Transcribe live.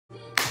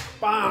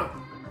Bam.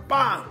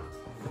 Bam.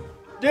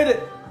 Did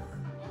it.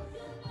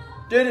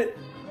 Did it.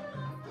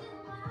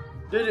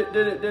 Did it,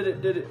 did it, did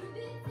it, did it.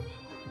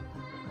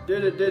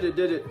 Did it, did it,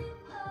 did it.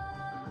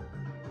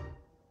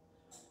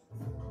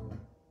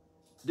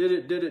 Did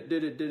it, did it,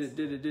 did it, did it,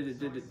 did it, did it,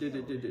 did it, did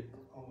it, did it.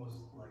 Almost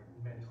like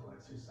mental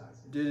exercise.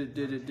 Did it,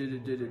 did it, did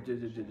it, did it,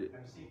 did it, did it.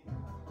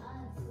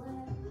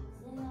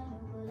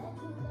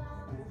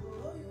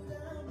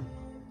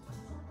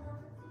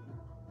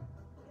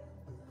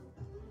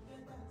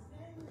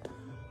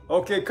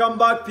 Okay, come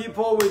back,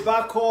 people. We're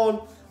back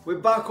on. We're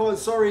back on.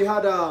 Sorry,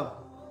 had a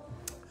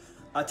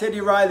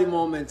Teddy Riley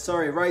moment.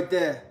 Sorry, right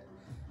there.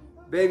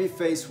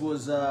 Babyface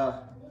was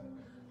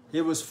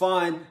he was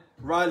fine.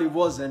 Riley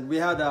wasn't. We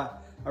had a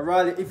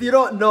Riley. If you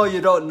don't know, you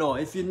don't know.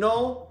 If you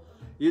know,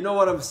 you know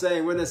what I'm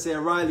saying when I say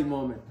a Riley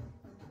moment.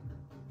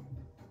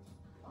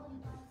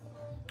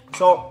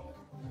 So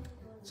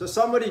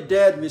somebody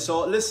dared me.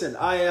 So listen,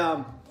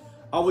 I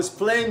was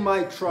playing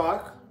my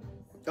track.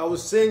 I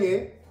was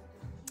singing,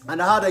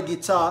 and I had a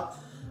guitar,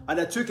 and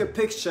I took a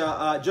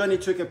picture. Johnny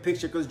took a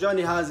picture because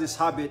Johnny has this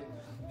habit.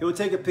 He will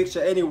take a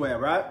picture anywhere,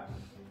 right?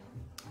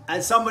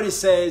 And somebody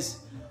says,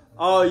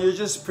 oh, you're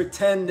just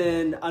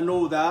pretending and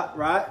all that,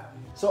 right?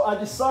 So I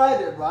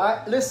decided,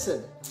 right?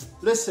 Listen.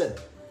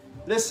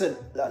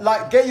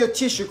 Like, get your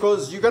tissue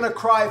because you're going to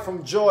cry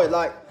from joy.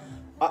 Like,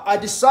 I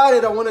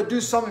decided I want to do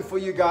something for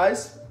you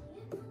guys.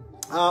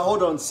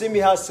 Hold on. Simi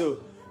has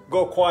to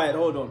go quiet.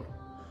 Hold on.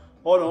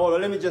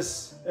 Let me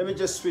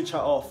just switch her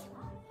off.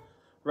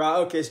 Right,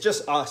 okay, it's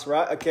just us,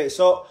 right? Okay,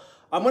 so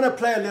I'm going to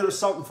play a little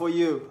something for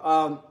you.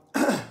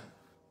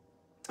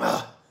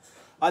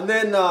 And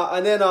then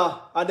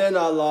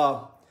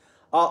I'll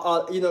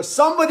you know,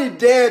 somebody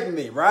dared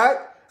me, right?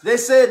 They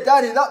said,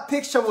 Daddy, that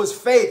picture was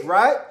fake,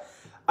 right?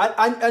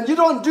 And you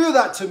don't do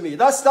that to me.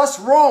 That's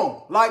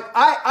wrong. Like,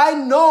 I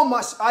know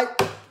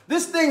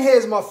this thing here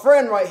is my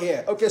friend right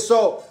here. Okay,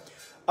 so,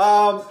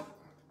 and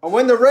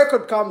when the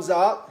record comes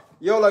out,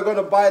 y'all are going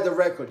to buy the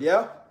record,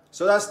 yeah?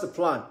 So that's the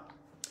plan.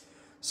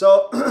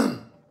 So,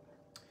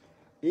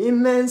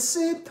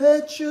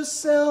 emancipate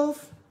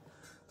yourself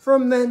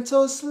from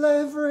mental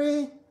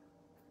slavery.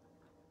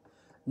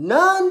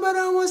 None but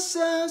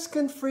ourselves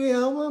can free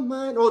our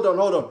mind. Hold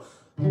on.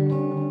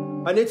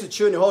 I need to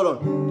tune it. Hold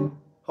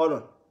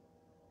on.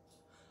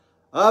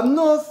 I'm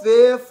no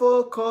fear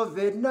for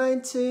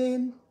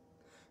COVID-19,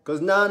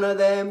 because none of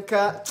them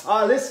can.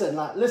 Listen,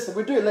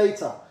 we do it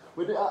later.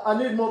 I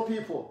need more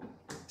people.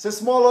 It's a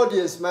small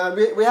audience, man.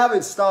 We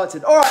haven't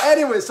started. All right,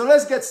 anyway, so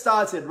let's get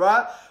started,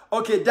 right?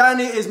 Okay,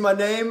 Danny is my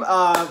name.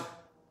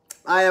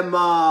 I'm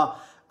a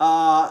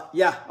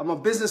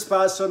business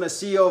person, a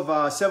CEO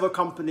of several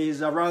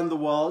companies around the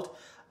world.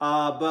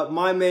 But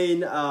my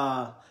main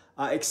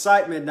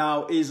excitement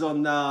now is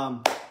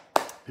on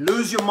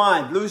Lose Your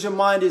Mind. Lose Your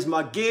Mind is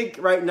my gig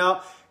right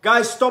now.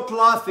 Guys, stop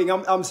laughing.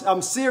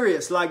 I'm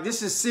serious. Like,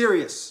 this is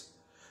serious.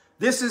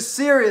 This is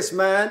serious,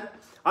 man.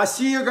 I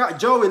see you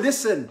guys. Joey,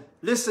 listen,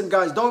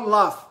 guys, don't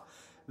laugh.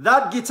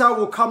 That guitar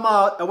will come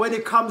out, and when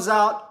it comes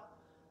out,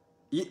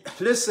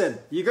 listen,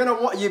 you're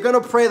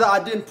gonna pray that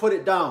I didn't put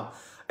it down.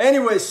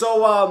 Anyway,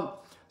 so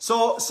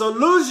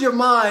Lose Your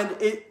Mind.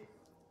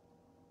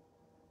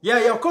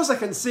 Yeah, of course I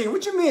can sing.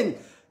 What do you mean?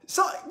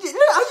 So, are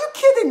you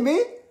kidding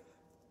me?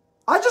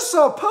 I just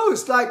saw a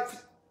post, like,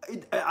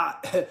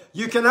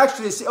 you can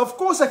actually sing. Of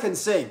course I can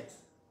sing.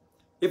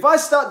 If I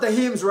start the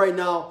hymns right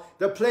now,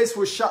 the place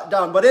will shut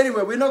down. But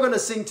anyway, we're not going to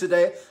sing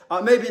today.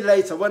 Maybe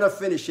later when I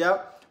finish, yeah?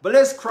 But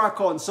let's crack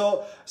on.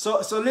 So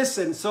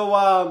listen.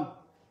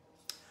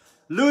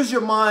 Lose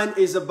Your Mind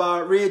is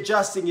about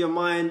readjusting your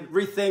mind,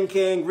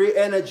 rethinking,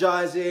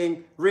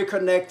 re-energizing,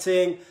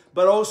 reconnecting,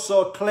 but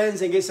also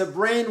cleansing. It's a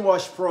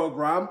brainwash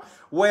program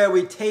where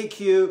we take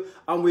you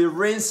and we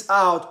rinse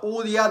out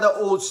all the other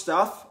old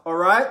stuff, all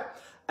right?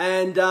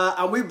 And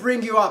we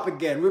bring you up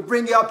again. We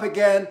bring you up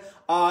again.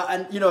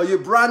 And, you know, you're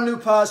a brand new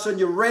person.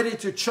 You're ready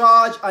to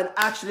charge and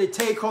actually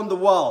take on the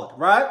world,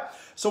 right?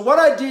 So what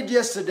I did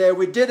yesterday,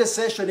 we did a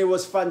session. It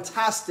was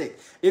fantastic.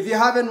 If you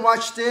haven't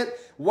watched it,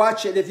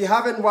 watch it. If you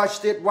haven't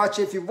watched it, watch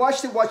it. If you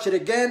watched it, watch it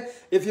again.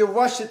 If you've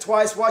watched it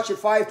twice, watch it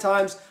 5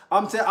 times.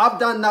 I've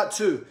done that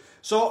too.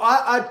 So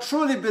I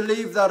truly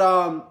believe that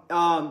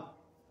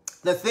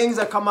the things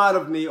that come out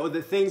of me, or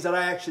the things that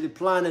I actually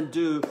plan and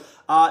do,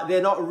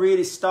 they're not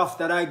really stuff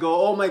that I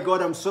go, oh my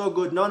God, I'm so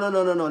good. No.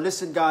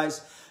 Listen,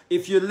 guys,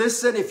 if you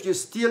listen, if you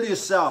still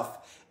yourself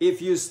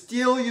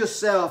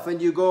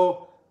and you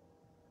go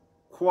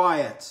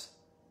quiet,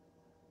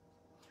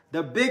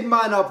 the big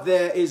man up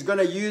there is going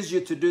to use you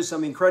to do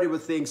some incredible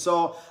things.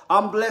 So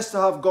I'm blessed to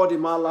have God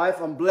in my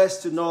life. I'm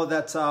blessed to know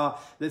that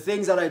the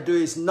things that I do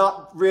is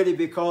not really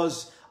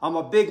because I'm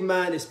a big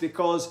man. It's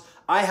because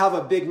I have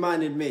a big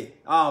man in me.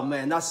 Oh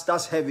man,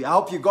 that's heavy. I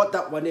hope you got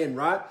that one in,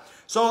 right?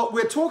 So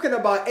we're talking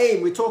about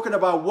AIM. We're talking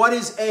about what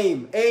is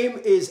AIM. AIM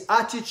is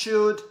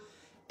attitude,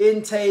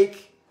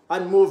 intake,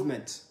 and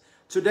movement.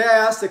 Today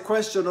I asked a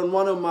question on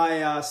one of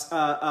my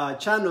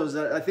channels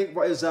that I think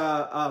was,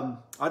 I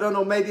don't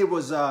know, maybe it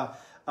was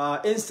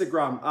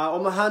Instagram,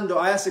 on my handle,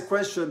 I asked a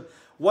question,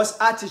 what's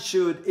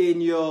attitude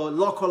in your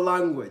local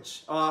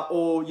language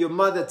or your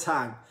mother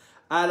tongue?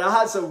 And I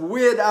had some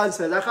weird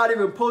answers. I can't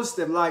even post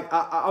them. Like,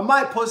 I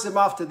might post them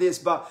after this,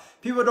 but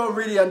people don't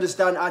really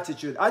understand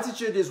attitude.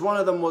 Attitude is one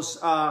of the most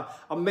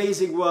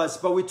amazing words,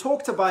 but we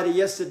talked about it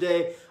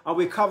yesterday and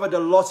we covered a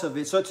lot of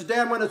it. So today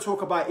I'm going to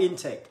talk about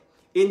intake.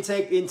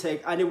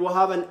 Intake, and it will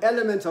have an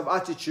element of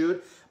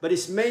attitude, but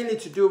it's mainly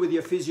to do with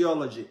your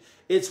physiology.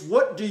 It's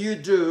what do you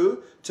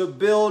do to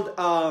build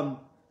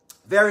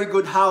very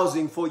good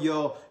housing for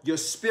your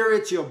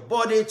spirit, your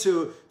body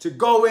to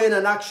go in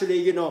and actually,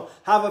 you know,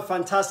 have a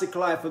fantastic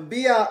life and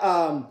be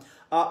a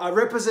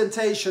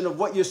representation of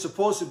what you're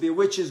supposed to be,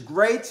 which is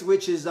great,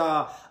 which is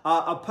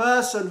a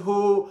person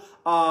who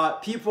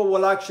people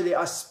will actually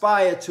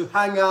aspire to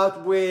hang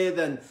out with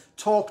and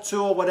talk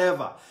to or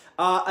whatever.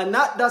 And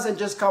that doesn't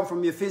just come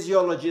from your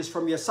physiology, it's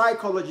from your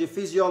psychology,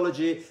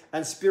 physiology,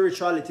 and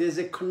spirituality. There's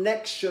a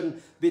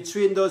connection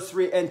between those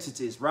three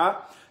entities, right?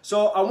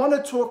 So I want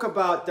to talk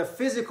about the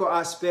physical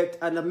aspect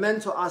and the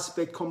mental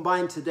aspect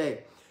combined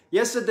today.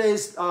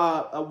 Yesterday's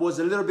was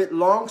a little bit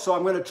long, so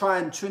I'm going to try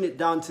and tune it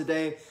down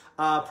today.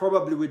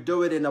 Probably we'll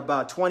do it in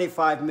about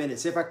 25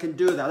 minutes. If I can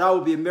do that, that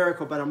would be a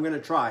miracle, but I'm going to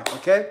try,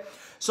 okay?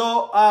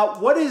 So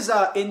what is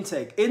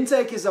intake?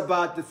 Intake is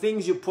about the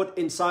things you put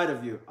inside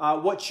of you,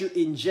 what you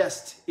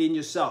ingest in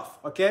yourself,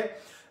 okay?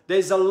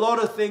 There's a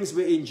lot of things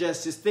we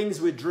ingest. It's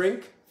things we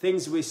drink,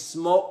 things we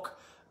smoke,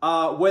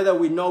 whether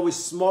we know we're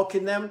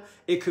smoking them.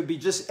 It could be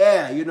just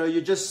air, you know,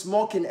 you're just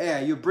smoking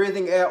air. You're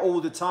breathing air all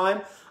the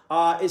time.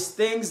 It's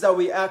things that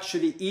we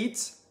actually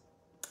eat.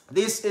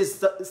 This is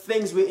the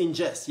things we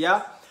ingest,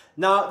 yeah?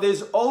 Now,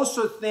 there's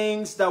also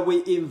things that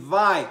we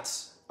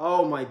invite.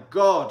 Oh my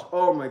God,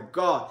 oh my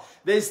God.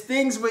 There's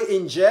things we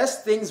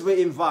ingest, things we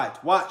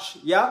invite. Watch,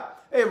 yeah?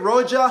 Hey,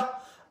 Roger,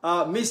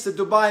 Mr.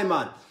 Dubai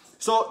man.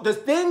 So the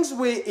things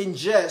we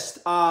ingest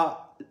are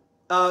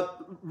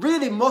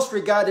really most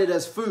regarded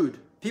as food.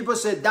 People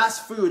say, that's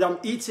food, I'm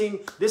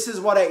eating, this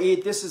is what I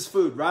eat, this is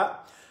food, right?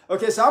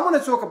 Okay, so I'm going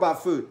to talk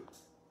about food.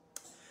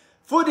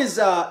 Food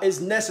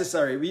is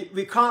necessary.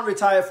 We can't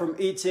retire from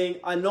eating,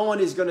 and no one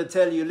is going to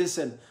tell you,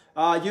 listen,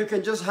 you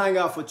can just hang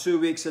out for 2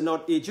 weeks and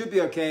not eat. You'll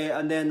be okay.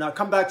 And then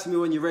come back to me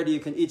when you're ready. You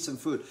can eat some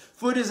food.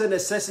 Food is a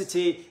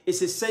necessity.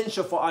 It's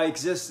essential for our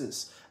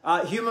existence.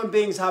 Human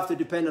beings have to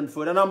depend on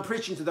food. And I'm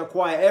preaching to the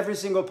choir. Every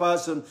single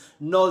person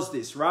knows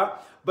this, right?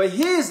 But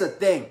here's the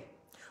thing.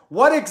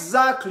 What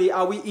exactly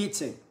are we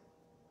eating?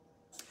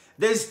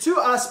 There's two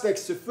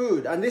aspects to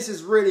food. And this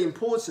is really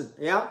important,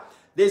 yeah?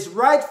 There's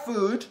right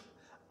food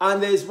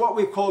and there's what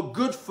we call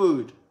good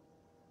food.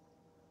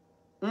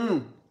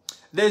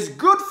 There's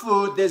good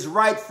food, there's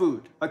right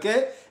food,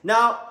 okay?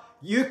 Now,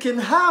 you can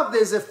have,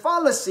 there's a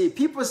fallacy.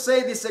 People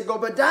say this, they go,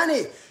 but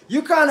Danny,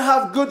 you can't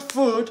have good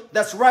food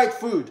that's right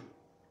food.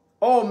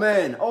 Oh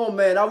man,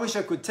 I wish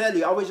I could tell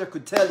you.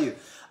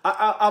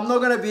 I'm not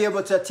going to be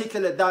able to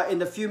articulate that in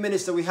the few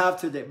minutes that we have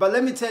today. But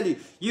let me tell you,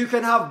 you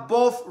can have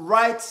both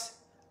right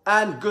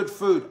and good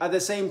food at the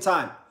same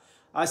time.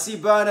 I see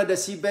Bernard, I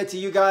see Betty,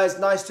 you guys,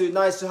 nice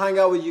to hang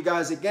out with you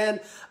guys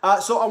again.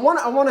 So I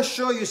want to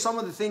show you some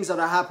of the things that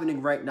are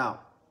happening right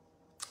now.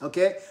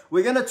 Okay,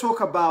 we're going to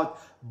talk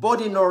about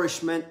body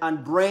nourishment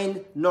and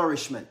brain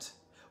nourishment.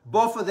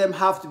 Both of them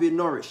have to be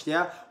nourished,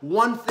 yeah?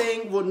 One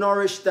thing will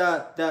nourish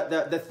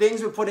the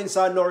things we put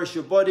inside nourish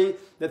your body.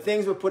 The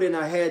things we put in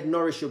our head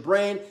nourish your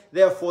brain.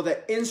 Therefore,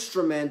 the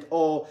instrument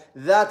or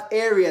that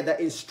area that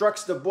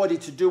instructs the body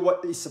to do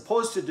what it's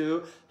supposed to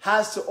do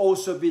has to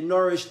also be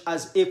nourished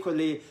as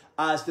equally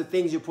as the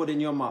things you put in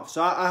your mouth.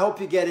 So I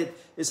hope you get it.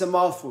 It's a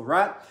mouthful,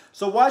 right?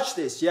 So watch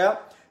this, yeah?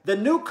 The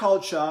new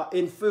culture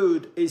in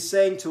food is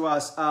saying to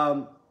us,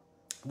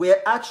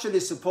 we're actually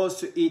supposed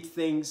to eat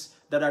things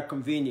that are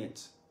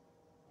convenient.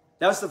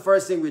 That's the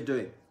first thing we're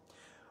doing.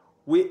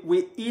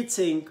 We're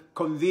eating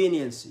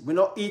convenience. We're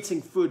not eating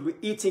food. We're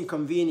eating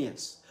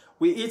convenience.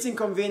 We're eating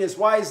convenience.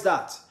 Why is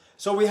that?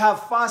 So we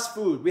have fast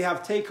food. We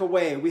have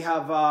takeaway. We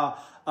have,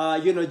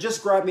 you know,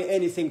 just grab me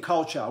anything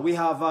culture. We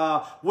have,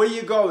 where are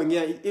you going?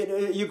 Yeah,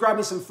 you grab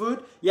me some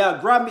food? Yeah,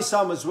 grab me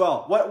some as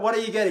well. What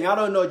are you getting? I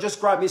don't know. Just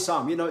grab me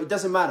some. You know, it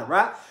doesn't matter,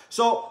 right?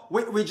 So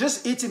we're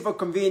just eating for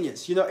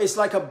convenience. You know, it's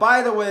like a,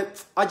 by the way,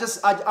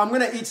 I'm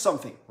going to eat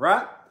something,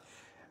 right?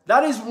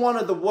 That is one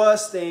of the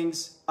worst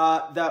things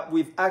that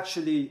we've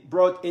actually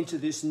brought into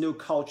this new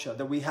culture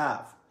that we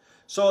have.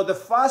 So the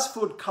fast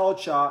food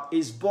culture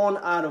is born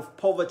out of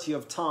poverty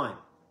of time.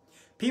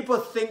 People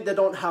think they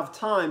don't have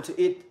time to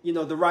eat, you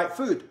know, the right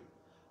food.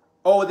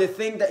 Or they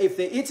think that if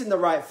they're eating the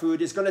right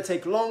food, it's going to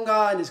take longer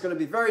and it's going to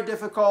be very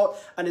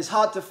difficult and it's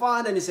hard to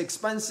find and it's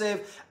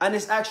expensive, and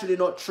it's actually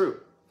not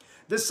true.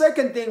 The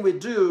second thing we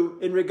do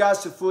in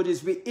regards to food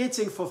is we're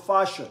eating for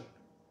fashion.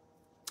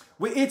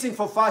 We're eating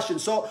for fashion.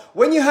 So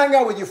when you hang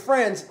out with your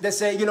friends, they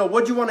say, you know,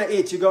 what do you want to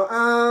eat? You go,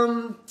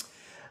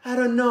 I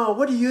don't know.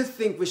 What do you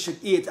think we should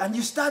eat? And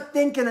you start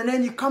thinking, and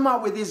then you come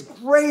out with these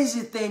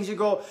crazy things. You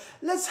go,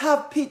 let's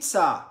have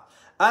pizza.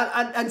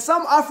 And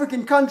some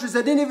African countries,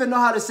 they didn't even know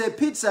how to say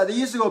pizza. They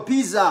used to go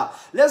pizza.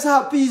 Let's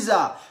have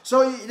pizza.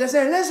 So they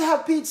say, let's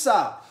have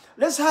pizza.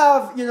 Let's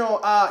have,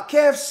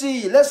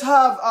 KFC. Let's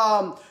have,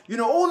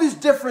 all these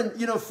different,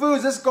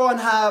 foods. Let's go and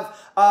have,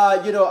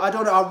 I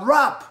don't know, a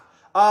wrap,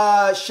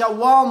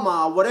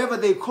 shawarma, whatever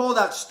they call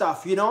that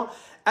stuff,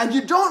 And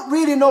you don't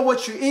really know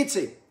what you're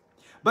eating.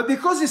 But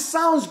because it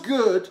sounds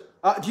good,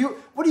 what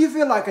do you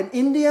feel like, an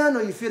Indian,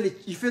 or you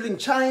feeling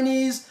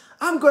Chinese?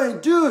 I'm going,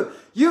 dude,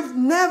 you've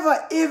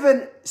never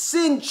even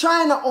seen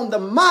China on the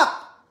map.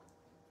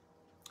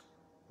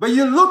 But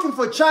you're looking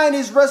for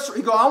Chinese restaurant.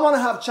 You go, I want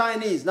to have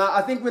Chinese. Now,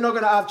 I think we're not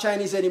going to have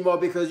Chinese anymore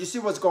because you see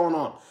what's going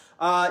on.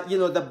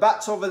 The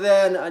bats over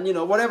there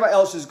and whatever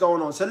else is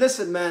going on. So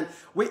listen, man,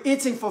 we're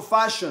eating for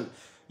fashion.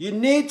 You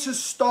need to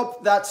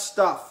stop that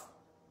stuff.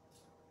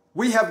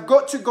 We have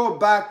got to go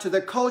back to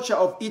the culture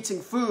of eating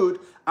food,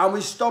 and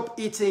we stop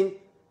eating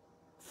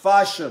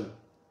fashion.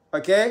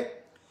 Okay?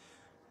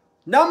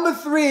 Number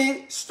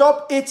 3,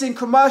 stop eating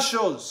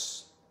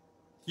commercials.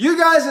 You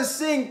guys are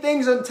seeing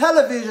things on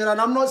television,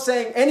 and I'm not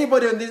saying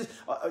anybody on this,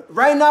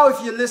 right now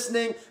if you're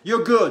listening,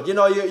 you're good.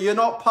 You're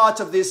not part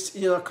of this,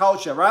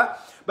 culture, right?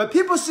 But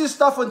people see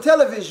stuff on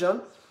television,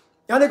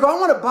 and they go, I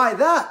want to buy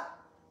that.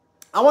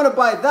 I want to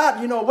buy that.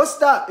 What's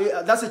that?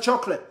 That's a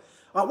chocolate.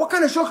 What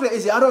kind of chocolate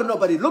is it? I don't know,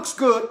 but it looks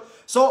good.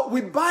 So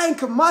we're buying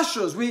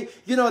commercials.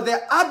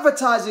 They're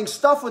advertising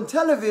stuff on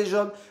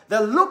television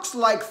that looks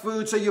like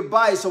food, so you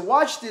buy it. So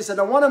watch this, and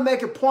I want to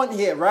make a point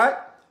here, right?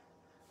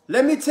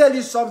 Let me tell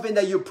you something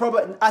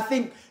that I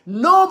think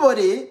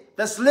nobody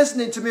that's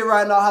listening to me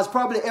right now has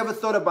probably ever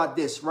thought about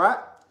this, right?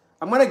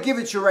 I'm going to give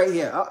it to you right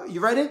here. You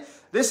ready?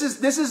 This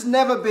has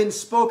never been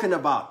spoken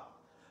about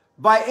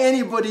by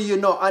anybody you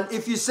know. And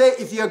if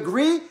you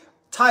agree,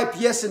 type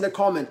yes in the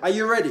comment. Are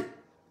you ready?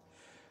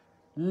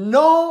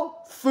 No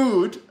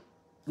food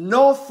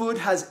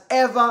has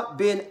ever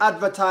been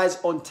advertised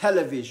on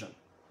television.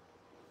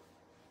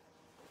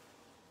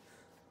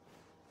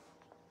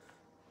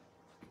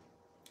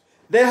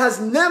 There has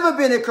never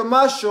been a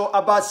commercial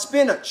about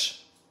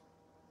spinach.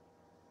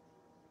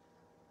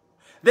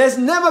 There's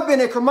never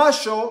been a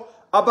commercial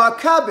about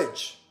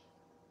cabbage.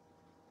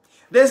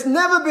 There's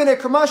never been a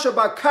commercial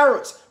about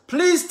carrots.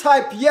 Please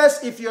type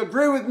yes if you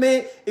agree with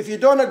me. If you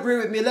don't agree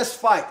with me, let's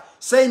fight.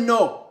 Say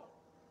no.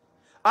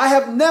 I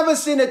have never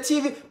seen a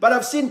TV, but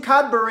I've seen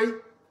Cadbury.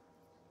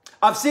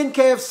 I've seen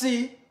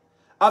KFC.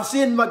 I've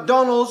seen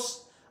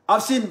McDonald's.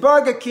 I've seen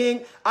Burger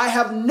King. I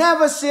have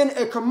never seen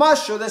a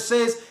commercial that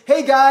says,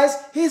 hey guys,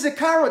 here's a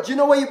carrot. You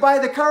know where you buy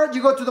the carrot?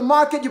 You go to the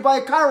market, you buy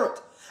a carrot.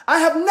 I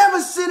have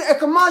never seen a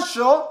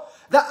commercial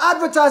that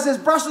advertises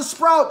Brussels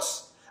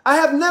sprouts. I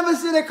have never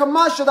seen a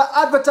commercial that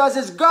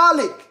advertises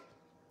garlic,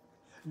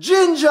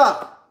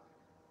 ginger.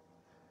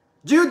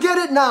 Do you get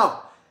it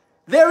now?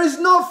 There is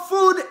no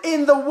food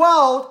in the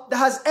world that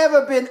has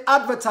ever been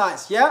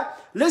advertised, yeah?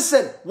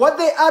 Listen, what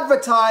they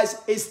advertise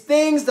is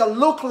things that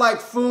look like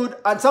food,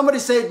 and somebody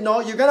said, no,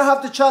 you're going to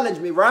have to challenge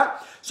me, right?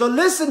 So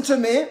listen to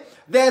me.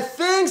 There are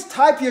things,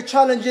 type your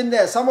challenge in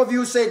there. Some of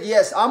you said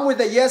yes. I'm with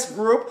the yes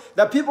group.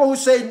 The people who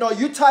say no,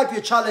 you type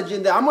your challenge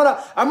in there. I'm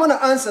gonna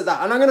answer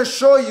that, and I'm going to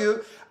show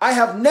you. I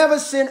have never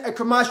seen a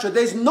commercial.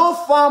 There's no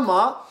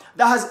farmer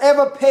that has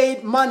ever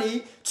paid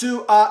money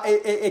to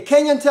a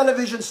Kenyan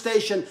television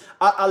station,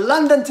 a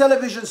London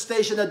television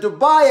station, a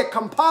Dubai, a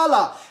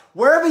Kampala,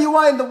 wherever you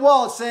are in the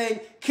world,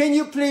 saying, can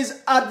you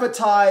please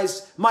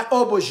advertise my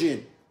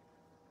aubergine?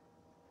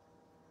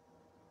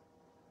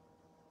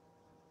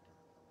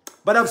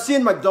 But I've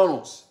seen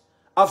McDonald's.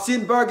 I've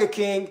seen Burger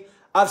King.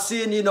 I've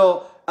seen,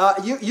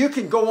 you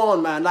can go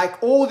on, man.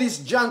 Like all these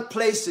junk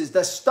places,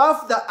 the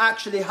stuff that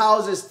actually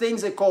houses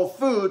things they call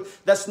food,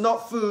 that's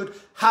not food,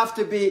 have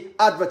to be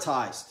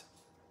advertised.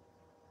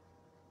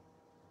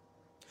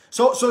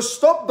 So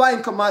stop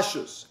buying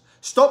commercials.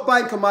 Stop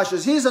buying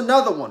commercials. Here's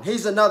another one.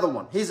 Here's another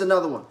one. Here's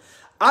another one.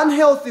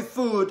 Unhealthy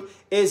food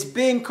is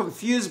being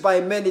confused by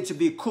many to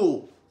be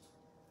cool.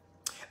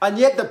 And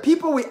yet the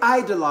people we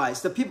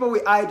idolize,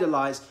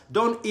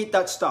 don't eat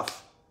that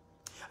stuff.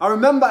 I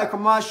remember a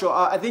commercial,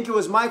 I think it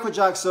was Michael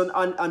Jackson,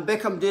 and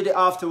Beckham did it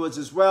afterwards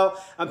as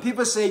well. And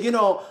people say,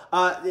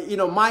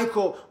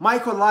 Michael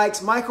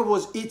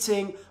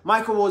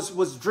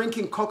was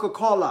drinking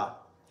Coca-Cola.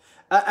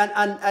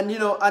 And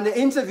they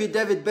interviewed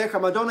David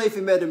Beckham. I don't know if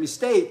he made a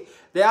mistake.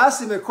 They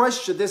asked him a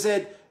question. They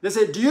said,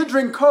 do you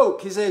drink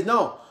Coke? He says,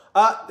 no.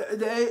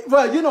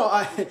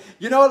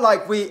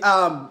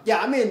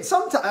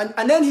 Sometimes,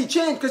 and then he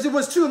changed because it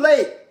was too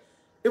late.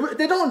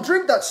 They don't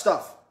drink that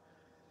stuff.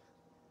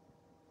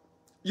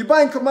 You're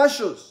buying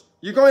commercials.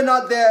 You're going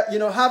out there,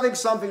 having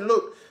something.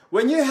 Look,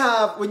 when you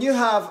have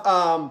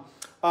a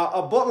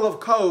bottle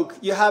of Coke,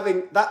 you're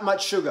having that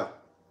much sugar.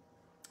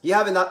 You're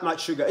having that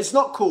much sugar. It's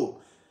not cool.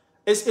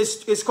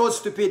 It's called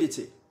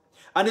stupidity.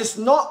 And it's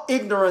not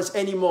ignorance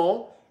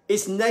anymore.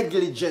 It's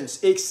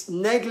negligence. It's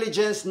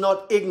negligence,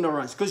 not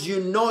ignorance. Because you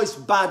know it's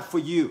bad for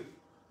you.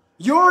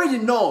 You already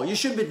know you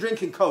shouldn't be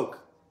drinking Coke.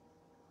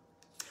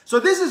 So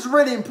this is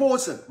really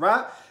important,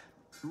 right?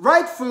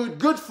 Right food,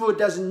 good food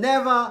does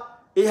never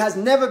It has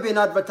never been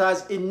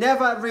advertised. It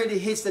never really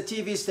hits the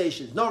TV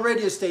stations, no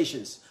radio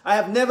stations. I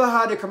have never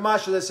heard a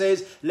commercial that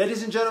says,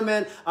 ladies and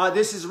gentlemen,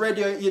 this is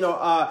radio,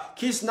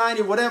 Kiss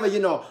 90, whatever,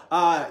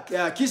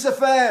 Kiss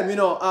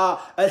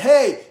FM, and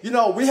hey,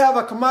 we have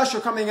a commercial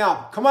coming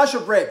up,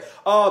 commercial break.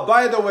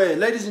 By the way,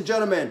 ladies and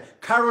gentlemen,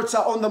 carrots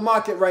are on the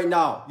market right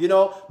now.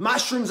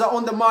 Mushrooms are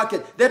on the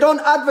market. They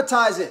don't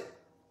advertise it.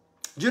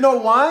 Do you know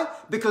why?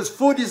 Because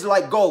food is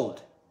like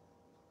gold.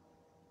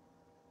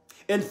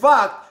 In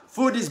fact,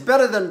 food is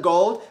better than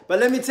gold, but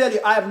let me tell you,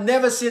 I have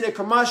never seen a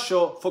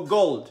commercial for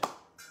gold.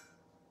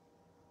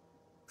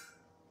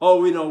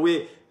 Oh,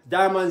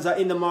 diamonds are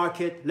in the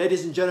market.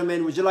 Ladies and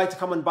gentlemen, would you like to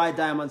come and buy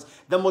diamonds?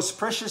 The most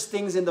precious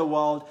things in the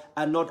world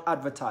are not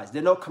advertised.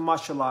 They're not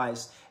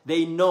commercialized.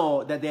 They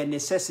know that they're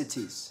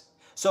necessities.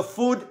 So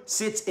food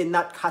sits in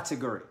that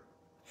category.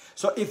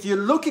 So if you're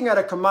looking at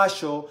a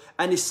commercial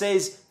and it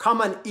says, come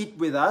and eat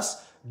with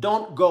us,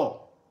 don't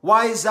go.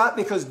 Why is that?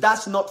 Because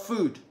that's not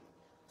food.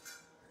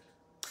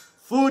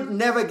 Food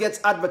never gets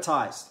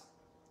advertised.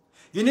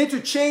 You need to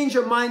change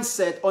your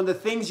mindset on the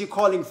things you're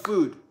calling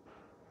food.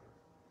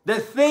 The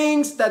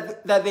things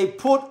that they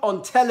put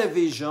on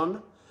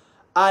television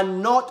are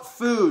not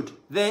food.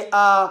 They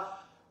are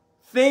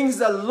things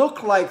that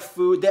look like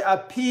food. They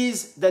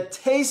appease the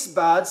taste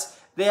buds.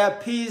 They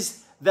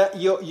appease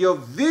your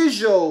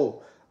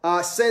visual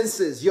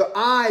senses. Your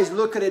eyes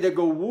look at it, they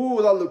go,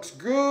 ooh, that looks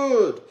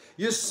good.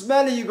 You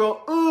smell it, you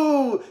go,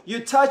 ooh. You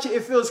touch it,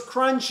 it feels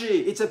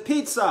crunchy. It's a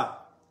pizza.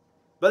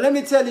 But let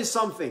me tell you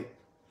something.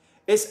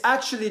 It's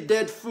actually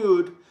dead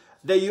food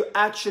that you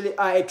actually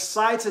are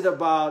excited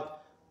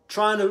about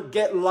trying to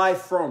get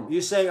life from.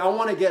 You're saying, I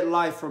want to get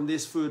life from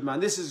this food,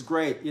 man. This is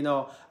great.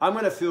 I'm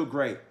going to feel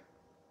great.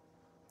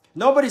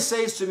 Nobody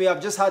says to me,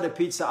 I've just had a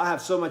pizza. I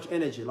have so much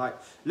energy. Like,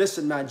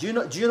 listen, man, do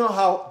you know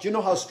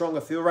how strong I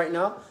feel right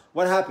now?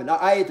 What happened?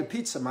 I ate a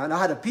pizza, man. I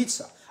had a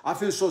pizza. I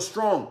feel so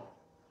strong.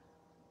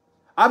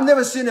 I've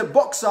never seen a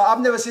boxer,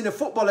 I've never seen a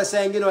footballer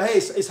saying, hey,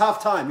 it's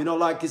half time, it's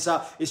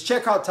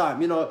checkout time,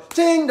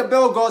 ting, the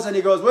bell goes and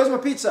he goes, where's my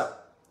pizza?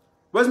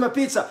 Where's my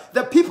pizza?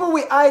 The people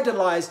we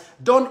idolize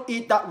don't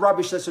eat that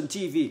rubbish that's on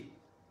TV.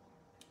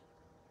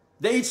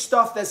 They eat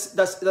stuff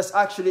that's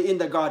actually in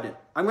the garden.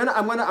 I'm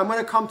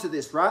gonna come to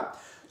this, right?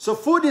 So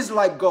food is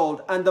like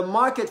gold, and the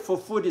market for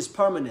food is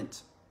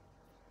permanent.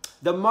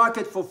 The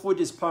market for food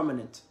is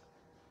permanent.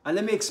 And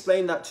let me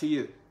explain that to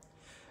you.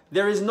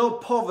 There is no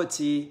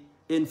poverty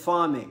in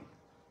farming.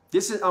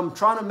 I'm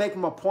trying to make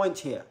my point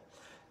here.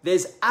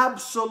 There's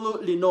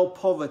absolutely no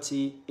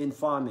poverty in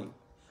farming.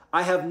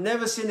 I have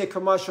never seen a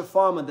commercial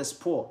farmer that's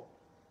poor.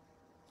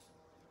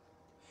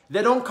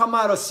 They don't come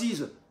out of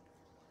season.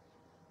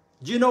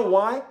 Do you know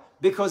why?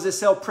 Because they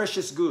sell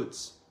precious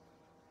goods.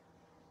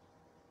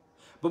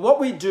 But what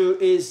we do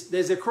is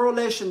there's a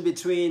correlation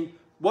between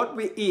what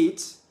we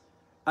eat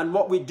and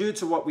what we do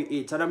to what we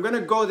eat. And I'm going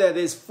to go there.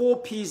 There's 4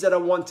 P's that I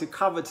want to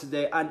cover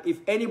today. And if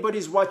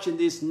anybody's watching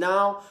this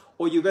now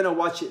or you're going to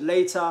watch it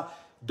later,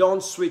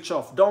 don't switch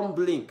off. Don't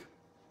blink.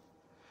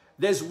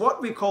 There's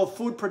what we call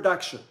food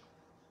production.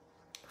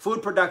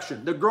 Food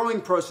production, the growing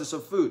process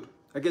of food.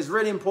 Okay, it's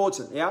really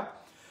important, yeah?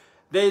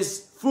 There's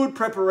food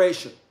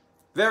preparation.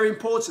 Very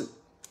important.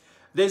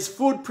 There's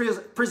food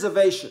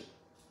preservation.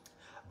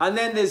 And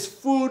then there's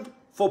food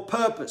for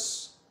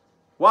purpose.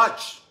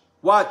 Watch.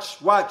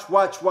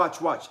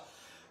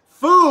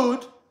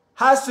 Food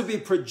has to be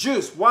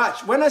produced.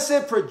 Watch. When I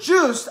say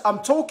produced, I'm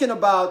talking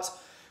about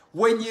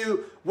when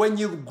you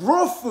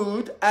grow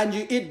food and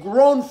you eat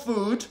grown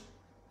food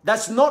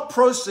that's not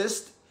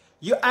processed,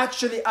 you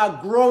actually are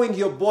growing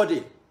your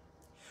body.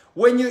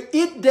 When you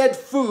eat dead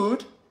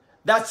food,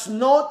 that's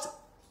not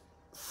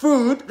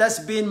food that's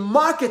being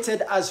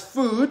marketed as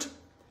food.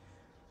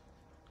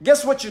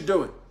 Guess what you're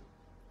doing?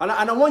 And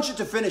I want you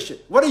to finish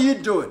it. What are you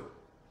doing?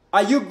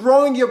 Are you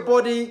growing your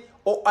body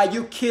or are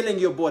you killing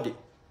your body?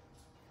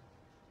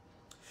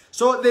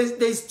 So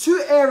there's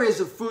 2 areas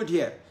of food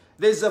here.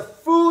 There's a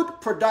food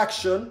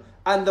production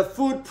and the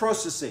food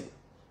processing.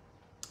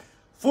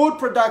 Food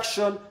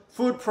production,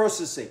 food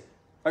processing.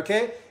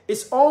 Okay?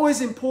 It's always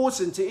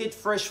important to eat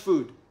fresh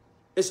food.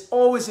 It's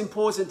always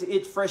important to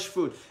eat fresh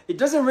food. It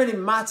doesn't really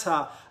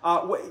matter.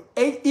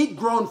 Eat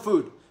grown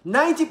food.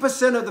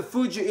 90% of the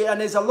food you eat,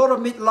 and there's a lot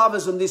of meat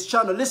lovers on this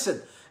channel.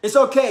 Listen, it's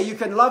okay. You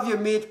can love your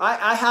meat.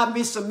 I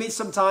have some meat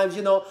sometimes,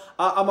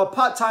 I'm a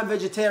part-time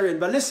vegetarian.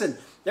 But listen,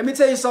 let me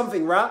tell you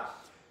something, right?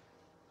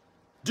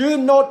 Do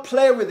not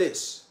play with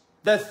this.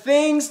 The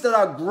things that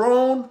are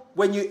grown,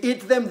 when you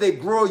eat them, they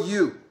grow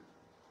you.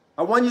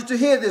 I want you to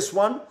hear this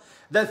one.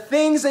 The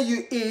things that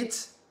you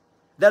eat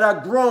that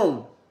are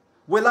grown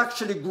will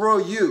actually grow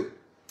you.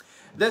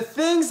 The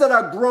things that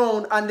are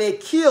grown and they're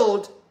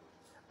killed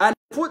and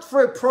put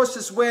through a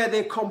process where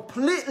they're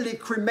completely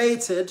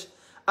cremated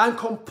and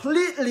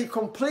completely,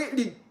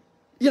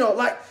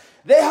 like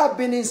they have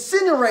been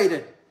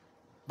incinerated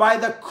by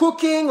the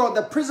cooking or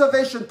the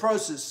preservation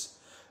process.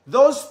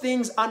 Those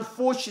things,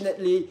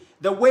 unfortunately,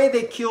 the way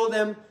they kill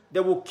them, they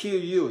will kill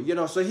you.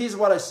 So here's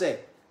what I say.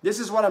 This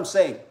is what I'm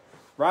saying,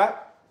 right?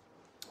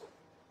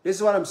 This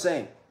is what I'm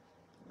saying.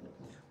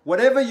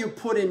 Whatever you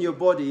put in your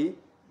body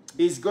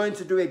is going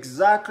to do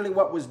exactly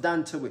what was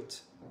done to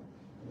it.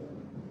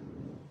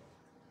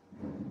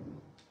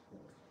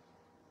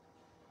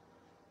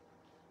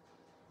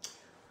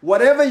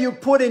 Whatever you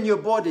put in your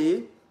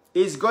body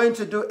is going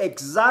to do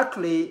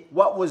exactly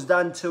what was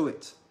done to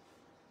it.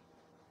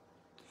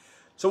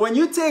 So when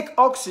you take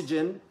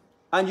oxygen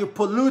and you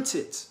pollute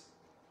it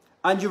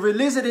and you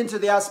release it into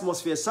the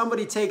atmosphere,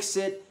 somebody takes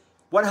it,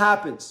 what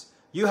happens?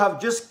 You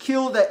have just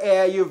killed the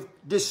air, you've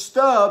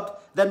disturbed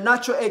the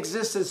natural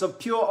existence of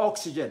pure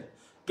oxygen.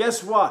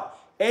 Guess what?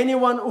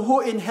 Anyone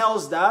who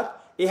inhales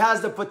that, it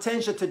has the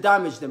potential to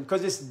damage them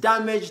because it's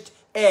damaged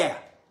air.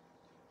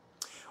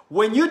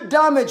 When you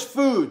damage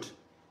food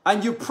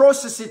and you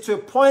process it to a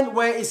point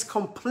where it's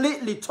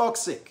completely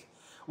toxic,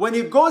 when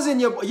it goes in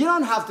your body, you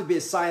don't have to be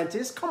a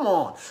scientist, come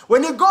on.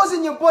 When it goes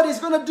in your body, it's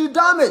going to do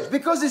damage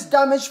because it's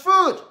damaged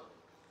food.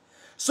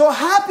 So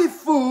happy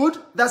food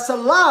that's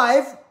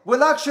alive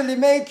will actually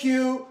make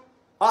you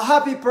a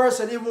happy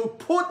person. It will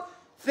put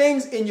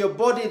things in your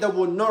body that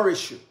will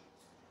nourish you.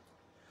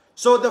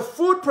 So the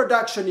food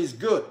production is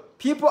good.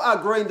 People are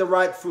growing the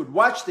right food.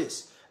 Watch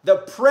this. The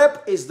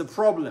prep is the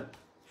problem.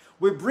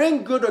 We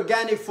bring good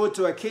organic food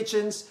to our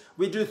kitchens.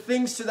 We do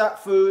things to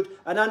that food.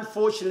 And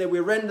unfortunately, we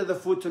render the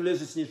food to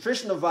lose its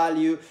nutritional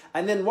value.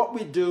 And then what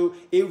we do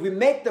is we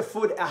make the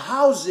food a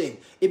housing.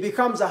 It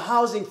becomes a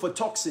housing for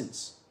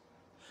toxins.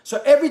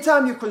 So every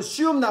time you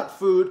consume that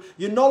food,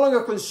 you're no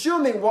longer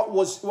consuming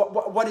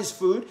what is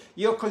food.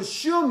 You're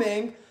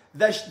consuming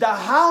the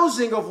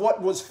housing of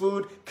what was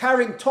food,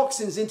 carrying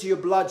toxins into your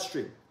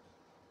bloodstream.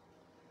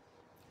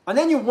 And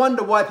then you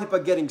wonder why people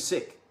are getting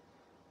sick.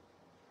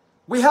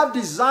 We have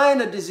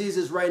designer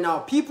diseases right now.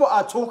 People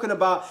are talking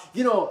about,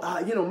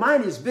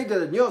 mine is bigger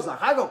than yours.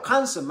 Like, I got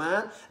cancer,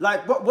 man.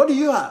 Like, what do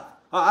you have?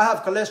 I have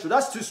cholesterol.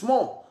 That's too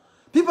small.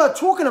 People are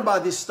talking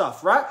about this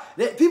stuff, right?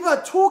 People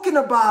are talking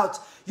about,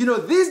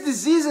 these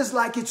diseases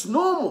like it's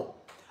normal.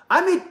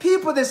 I meet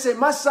people, they say,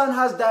 my son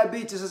has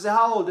diabetes. I say,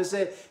 how old? They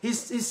say,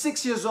 he's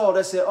 6 years old.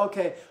 I say,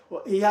 okay,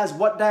 well, he has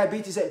what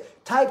diabetes? They say,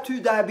 type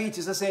 2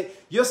 diabetes. I say,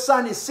 your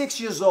son is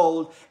 6 years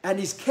old and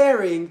he's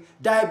carrying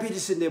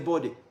diabetes in their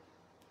body.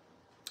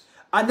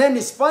 And then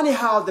it's funny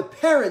how the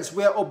parents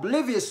were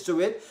oblivious to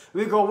it.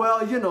 We go,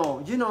 well, you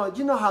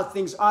know how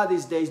things are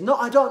these days. No,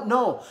 I don't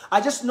know. I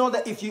just know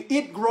that if you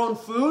eat grown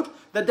food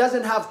that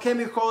doesn't have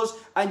chemicals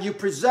and you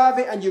preserve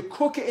it and you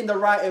cook it in the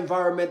right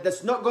environment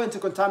that's not going to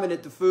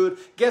contaminate the food,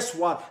 guess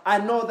what? I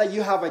know that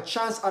you have a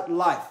chance at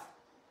life.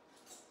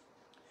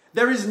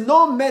 There is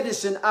no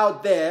medicine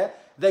out there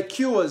that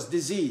cures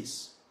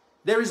disease.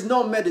 There is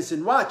no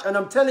medicine. Watch, and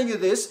I'm telling you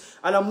this,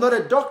 and I'm not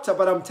a doctor,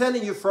 but I'm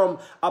telling you from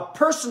a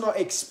personal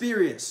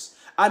experience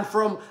and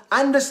from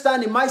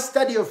understanding my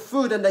study of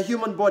food and the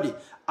human body.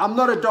 I'm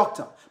not a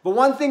doctor, but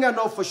one thing I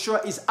know for sure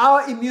is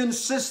our immune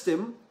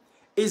system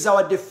is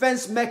our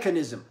defense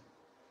mechanism.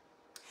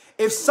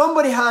 If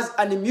somebody has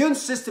an immune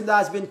system that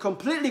has been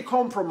completely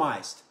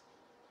compromised,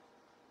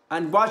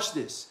 and watch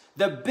this,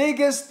 the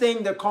biggest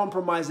thing that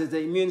compromises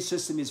the immune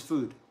system is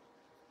food.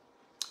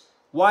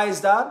 Why is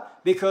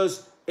that?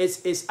 Because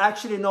it's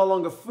actually no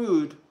longer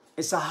food.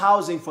 It's a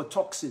housing for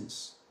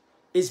toxins.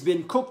 It's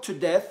been cooked to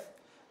death.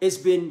 It's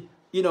been,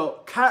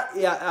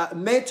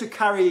 made to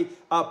carry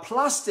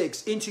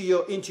plastics into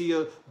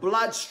your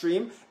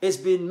bloodstream. It's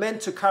been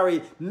meant to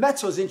carry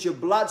metals into your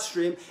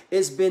bloodstream.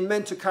 It's been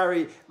meant to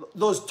carry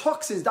those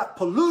toxins, that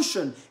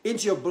pollution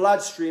into your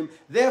bloodstream.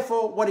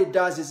 Therefore, what it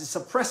does is it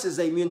suppresses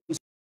the immune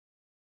system.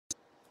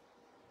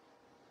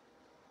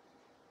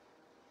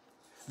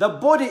 The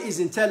body is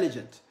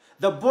intelligent.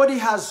 The body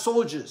has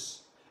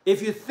soldiers.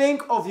 If you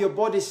think of your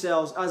body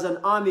cells as an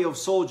army of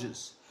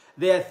soldiers,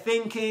 they are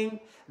thinking,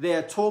 they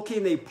are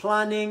talking, they're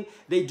planning,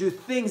 they do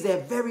things,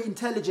 they're very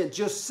intelligent.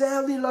 Your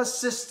cellular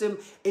system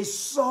is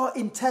so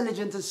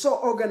intelligent and so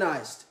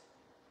organized.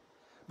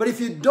 But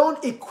if you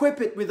don't equip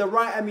it with the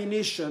right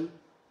ammunition,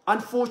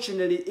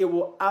 unfortunately, it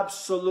will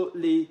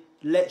absolutely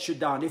let you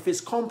down. If it's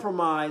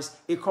compromised,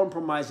 it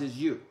compromises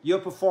you, your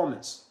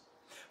performance.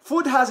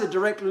 Food has a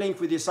direct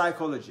link with your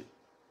psychology.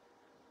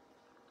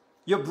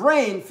 Your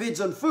brain feeds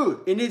on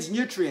food. It needs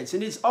nutrients. It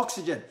needs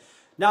oxygen.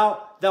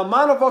 Now, the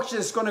amount of oxygen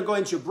that's going to go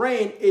into your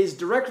brain is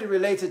directly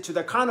related to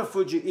the kind of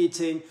food you're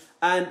eating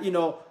and,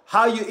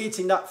 how you're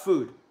eating that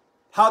food,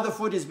 how the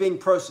food is being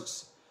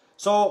processed.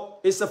 So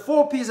it's the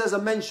 4 P's as I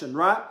mentioned,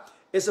 right?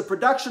 It's the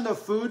production of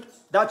food.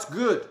 That's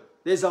good.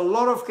 There's a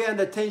lot of care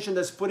and attention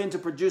that's put into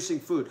producing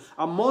food.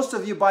 And most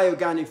of you buy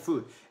organic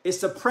food. It's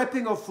the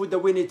prepping of food that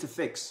we need to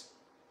fix.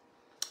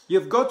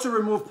 You've got to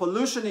remove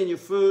pollution in your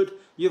food.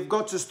 You've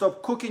got to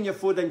stop cooking your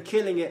food and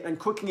killing it and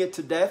cooking it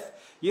to death.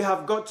 You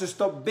have got to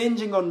stop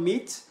binging on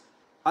meat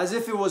as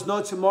if it was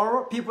no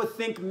tomorrow. People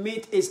think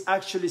meat is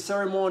actually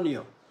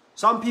ceremonial.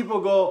 Some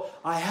people go,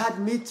 I had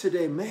meat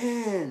today,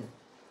 man.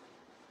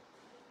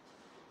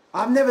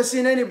 I've never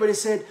seen anybody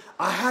say,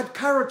 I had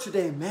carrot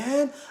today,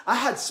 man. I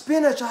had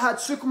spinach, I had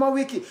sukuma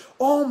wiki.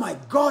 Oh my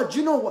God,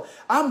 you know what?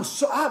 I was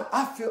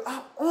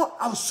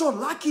so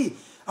lucky.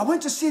 I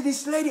went to see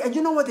this lady, and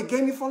you know what they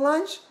gave me for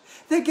lunch?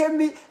 They gave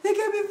me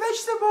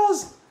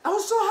vegetables. I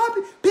was so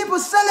happy. People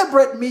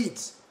celebrate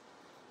meat.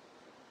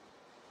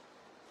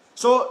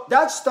 So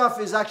that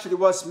stuff is actually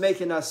what's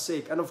making us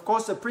sick. And of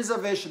course, the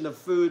preservation of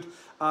food,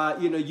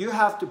 you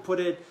have to put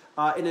it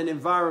in an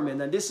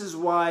environment. And this is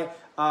why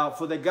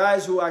for the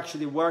guys who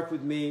actually work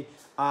with me,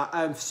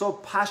 I'm so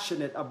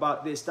passionate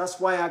about this. That's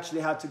why I actually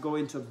had to go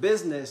into a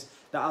business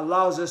that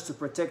allows us to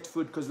protect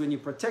food, because when you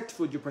protect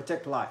food, you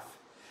protect life.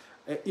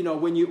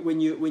 When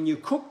you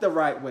cook the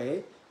right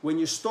way, when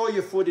you store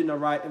your food in the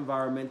right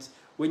environment,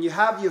 when you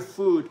have your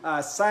food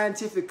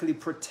scientifically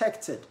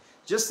protected,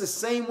 just the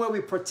same way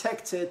we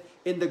protect it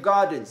in the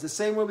gardens, the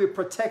same way we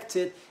protect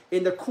it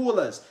in the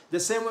coolers, the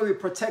same way we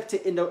protect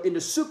it in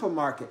the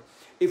supermarket.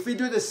 If we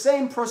do the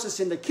same process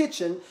in the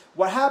kitchen,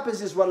 what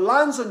happens is what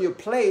lands on your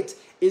plate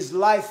is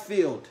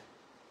life-filled.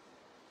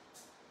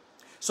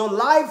 So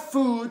live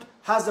food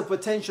has the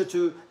potential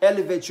to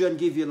elevate you and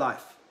give you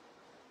life.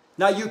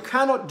 Now, you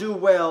cannot do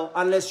well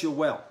unless you're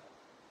well.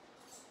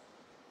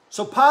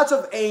 So part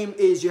of AIM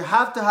is you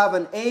have to have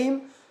an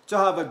aim, to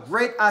have a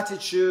great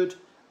attitude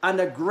and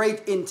a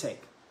great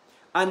intake.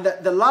 And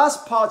the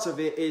last part of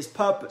it is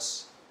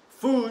purpose.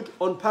 Food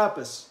on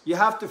purpose. You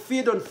have to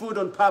feed on food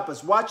on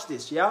purpose. Watch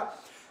this, yeah?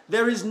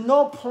 There is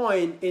no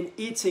point in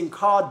eating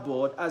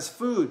cardboard as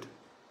food.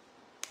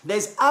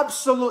 There's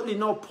absolutely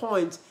no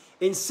point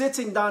in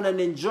sitting down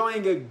and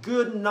enjoying a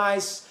good,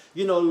 nice,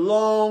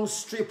 long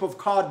strip of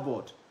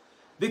cardboard.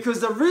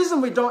 Because the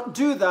reason we don't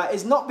do that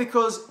is not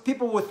because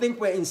people will think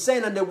we're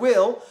insane, and they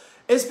will.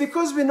 It's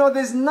because we know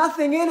there's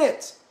nothing in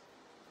it.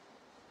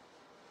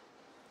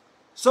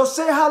 So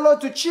say hello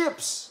to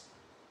chips.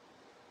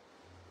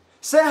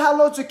 Say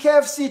hello to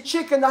KFC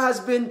chicken that has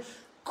been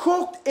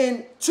cooked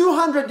in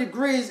 200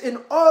 degrees in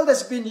oil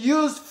that's been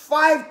used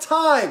 5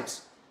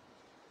 times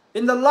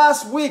in the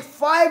last week.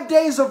 5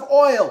 days of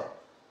oil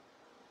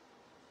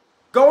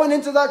going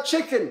into that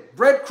chicken.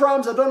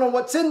 Breadcrumbs, I don't know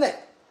what's in there.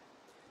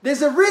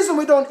 There's a reason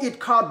we don't eat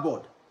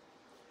cardboard.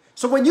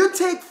 So when you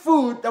take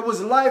food that was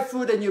live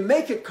food and you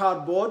make it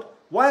cardboard,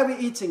 why are we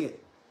eating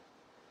it?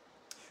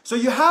 So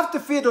you have to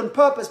feed on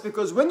purpose,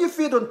 because when you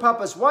feed on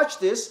purpose, watch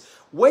this,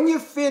 when you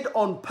feed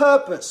on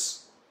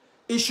purpose,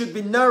 it should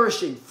be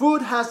nourishing.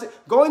 Food has to,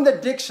 go in the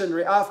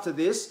dictionary after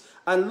this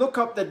and look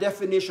up the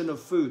definition of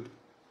food.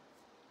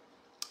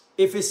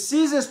 If it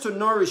ceases to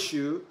nourish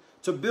you,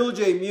 to build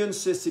your immune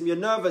system, your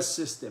nervous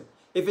system,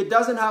 if it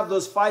doesn't have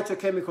those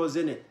phytochemicals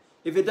in it,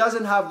 if it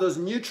doesn't have those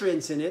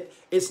nutrients in it,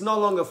 it's no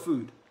longer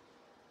food.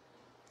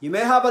 You may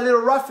have a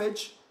little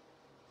roughage,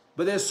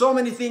 but there's so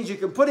many things you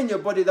can put in your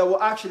body that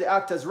will actually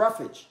act as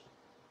roughage.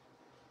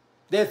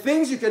 There are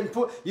things you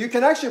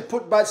can actually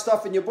put bad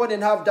stuff in your body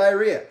and have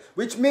diarrhea,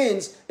 which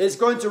means it's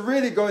going to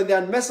really go in there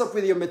and mess up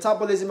with your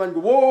metabolism and go,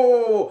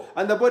 whoa,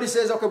 and the body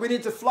says, okay, we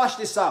need to flush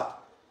this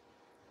out.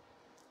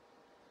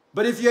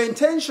 But if you're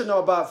intentional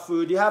about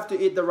food, you have to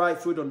eat the right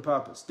food on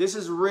purpose. This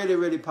is really,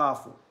 really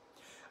powerful.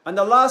 And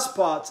the last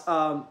part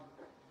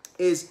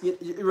is,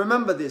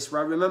 remember this,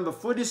 right? Remember,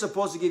 food is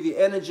supposed to give you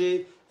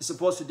energy. It's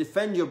supposed to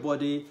defend your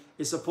body.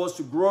 It's supposed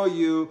to grow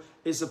you.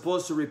 It's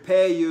supposed to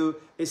repair you.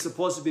 It's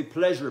supposed to be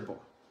pleasurable.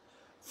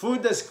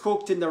 Food that's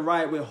cooked in the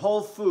right way,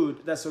 whole food,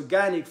 that's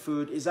organic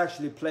food, is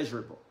actually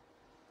pleasurable.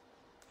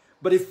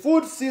 But if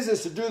food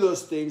ceases to do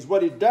those things,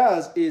 what it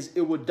does is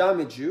it will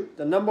damage you.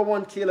 The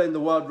 #1 killer in the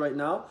world right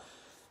now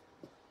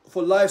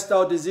for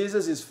lifestyle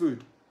diseases is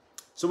food.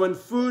 So when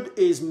food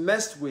is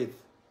messed with,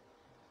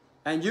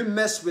 and you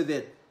mess with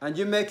it, and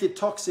you make it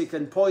toxic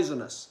and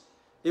poisonous,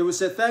 it will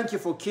say, thank you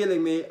for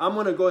killing me. I'm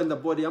going to go in the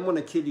body. I'm going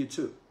to kill you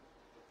too.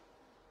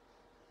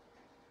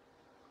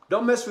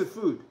 Don't mess with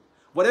food.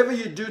 Whatever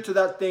you do to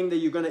that thing that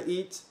you're going to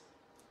eat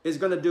is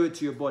going to do it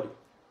to your body.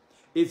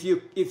 If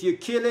you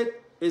kill it,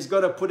 it's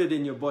going to put it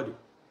in your body.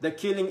 The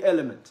killing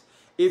element.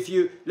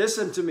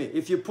 Listen to me,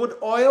 if you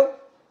put oil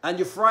and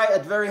you fry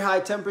at very high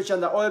temperature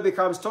and the oil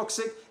becomes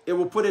toxic, it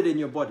will put it in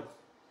your body.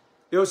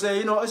 It will say,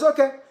 it's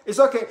okay. It's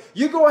okay.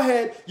 You go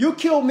ahead. You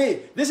kill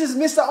me. This is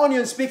Mr.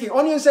 Onion speaking.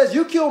 Onion says,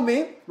 you kill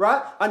me,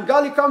 right? And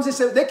garlic comes and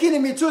says, they're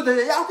killing me too. They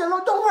say, yeah, okay,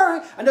 no, don't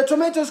worry. And the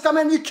tomatoes come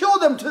and you kill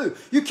them too.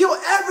 You kill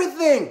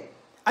everything.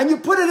 And you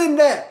put it in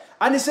there.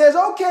 And it says,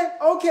 okay,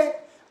 okay.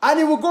 And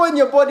it will go in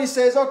your body,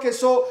 says, okay,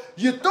 so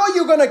you thought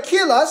you're going to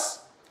kill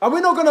us, and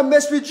we're not going to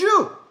mess with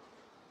you.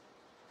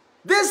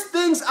 These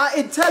things are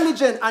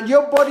intelligent, and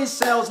your body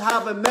cells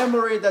have a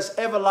memory that's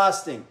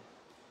everlasting.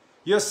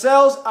 Your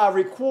cells are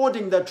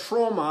recording the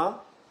trauma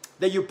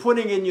that you're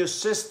putting in your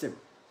system.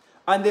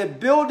 And they're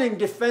building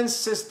defense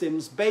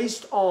systems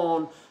based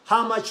on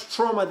how much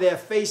trauma they're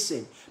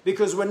facing.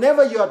 Because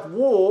whenever you're at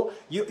war,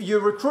 you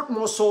recruit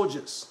more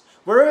soldiers.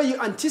 Wherever you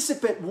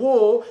anticipate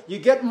war, you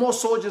get more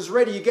soldiers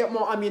ready, you get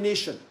more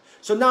ammunition.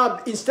 So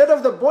now, instead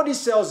of the body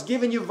cells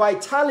giving you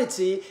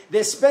vitality,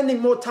 they're spending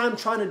more time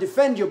trying to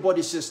defend your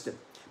body system.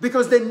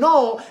 Because they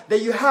know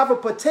that you have a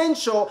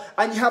potential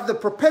and you have the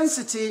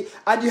propensity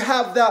and you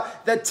have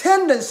the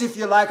tendency, if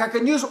you like. I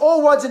can use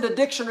all words in the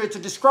dictionary to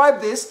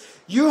describe this.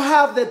 You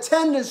have the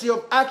tendency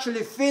of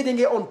actually feeding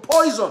it on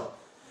poison.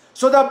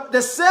 So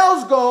the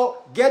cells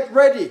go, get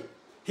ready.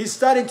 He's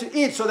starting to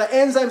eat. So the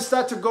enzymes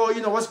start to go,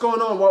 you know, what's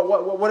going on?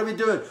 What are we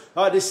doing?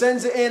 They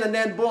sends it in and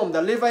then boom,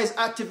 the liver is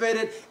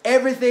activated.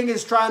 Everything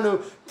is trying to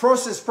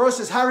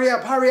process. Hurry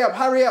up, hurry up,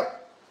 hurry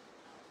up.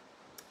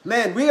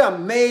 Man, we are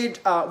made,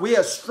 we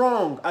are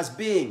strong as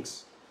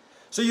beings.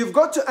 So you've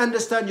got to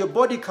understand your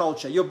body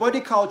culture. Your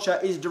body culture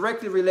is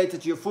directly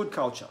related to your food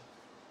culture.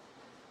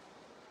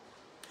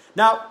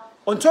 Now,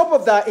 on top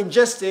of that,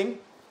 ingesting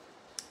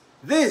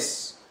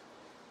this,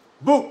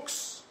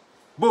 books,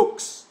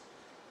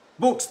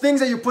 things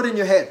that you put in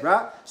your head,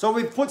 right? So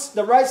we put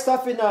the right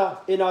stuff in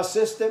our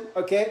system,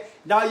 okay?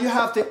 Now you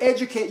have to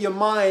educate your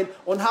mind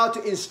on how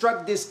to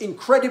instruct this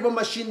incredible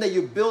machine that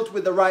you built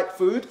with the right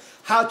food,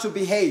 how to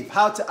behave,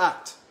 how to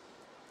act.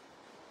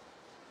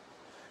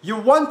 You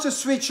want to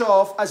switch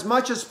off as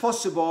much as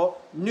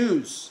possible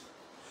news.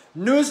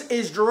 News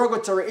is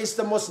derogatory. It's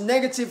the most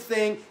negative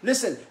thing.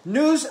 Listen,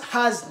 news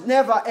has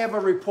never ever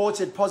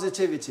reported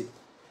positivity.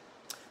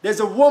 There's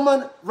a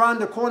woman around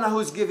the corner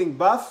who's giving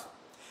birth,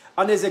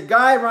 and there's a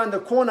guy around the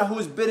corner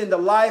who's beating the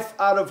life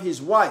out of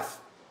his wife.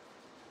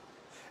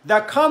 The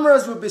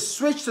cameras will be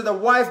switched to the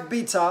wife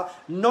beater,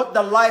 not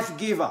the life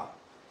giver.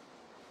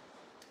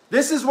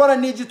 This is what I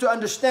need you to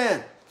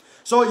understand.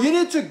 So you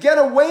need to get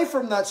away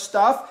from that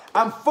stuff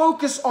and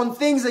focus on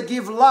things that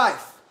give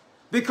life.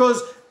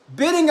 Because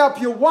beating up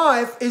your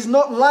wife is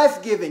not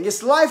life-giving.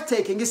 It's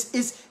life-taking.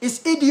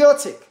 It's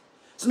idiotic.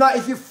 So now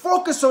if you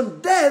focus on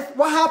death,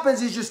 what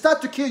happens is you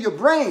start to kill your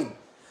brain.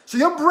 So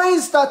your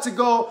brain starts to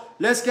go,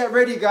 let's get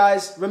ready,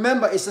 guys.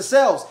 Remember, it's the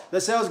cells.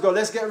 The cells go,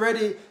 let's get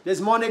ready. There's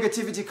more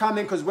negativity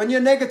coming. Because when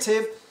you're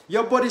negative,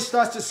 your body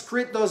starts to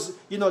secrete those,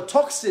 you know,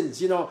 toxins.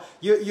 You know,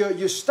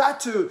 you start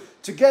to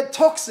get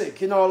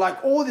toxic. You know,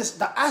 like all this,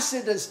 the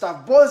acid and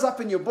stuff boils up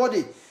in your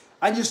body.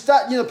 And you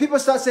start, you know, people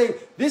start saying,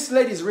 this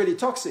lady is really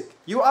toxic.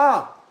 You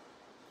are.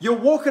 You're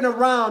walking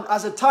around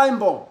as a time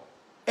bomb.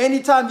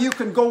 Anytime you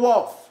can go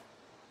off.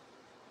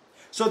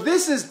 So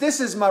this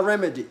is my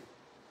remedy.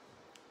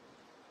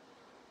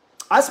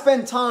 I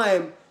spend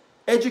time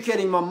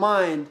educating my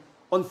mind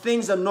on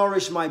things that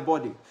nourish my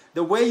body.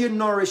 The way you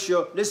nourish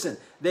your, listen,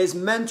 there's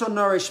mental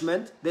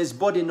nourishment, there's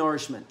body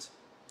nourishment.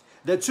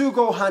 The two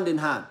go hand in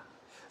hand.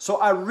 So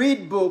I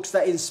read books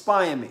that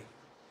inspire me.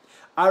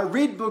 I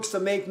read books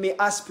that make me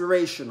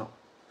aspirational.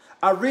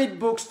 I read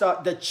books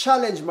that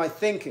challenge my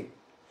thinking.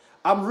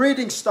 I'm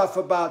reading stuff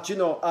about, you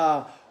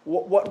know,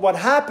 what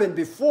happened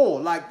before.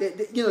 Like,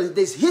 you know,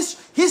 there's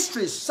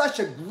history is such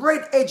a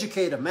great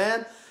educator,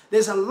 man.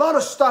 There's a lot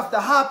of stuff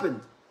that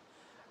happened.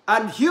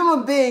 And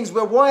human beings,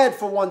 we're wired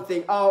for one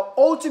thing. Our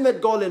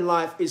ultimate goal in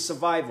life is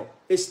survival.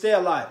 Is stay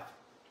alive.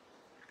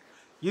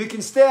 You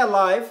can stay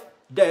alive,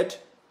 dead,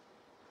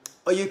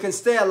 or you can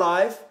stay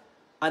alive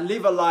and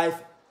live a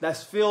life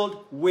that's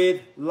filled with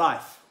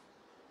life.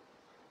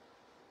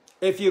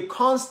 If you're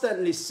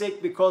constantly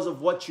sick because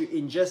of what you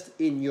ingest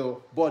in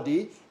your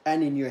body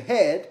and in your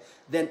head,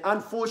 then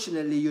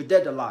unfortunately you're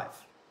dead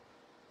alive.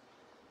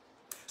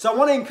 So I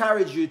want to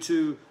encourage you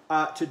to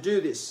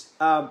do this,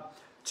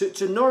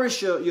 to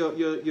nourish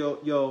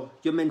your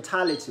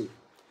mentality,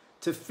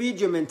 to feed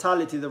your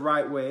mentality the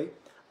right way.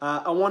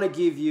 I want to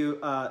give you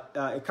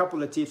a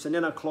couple of tips and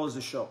then I'll close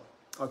the show,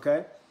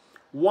 okay?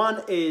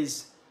 One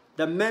is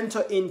the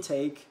mental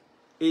intake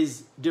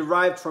is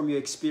derived from your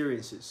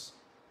experiences.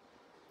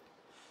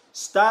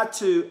 Start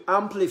to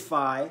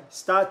amplify,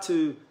 start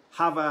to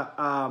have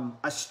a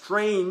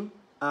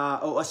strainer,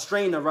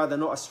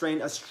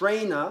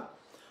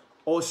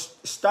 or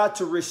start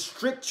to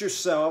restrict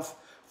yourself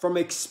from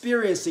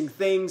experiencing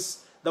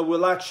things that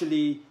will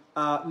actually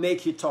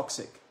make you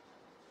toxic.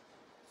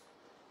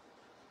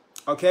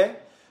 Okay?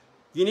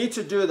 You need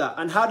to do that.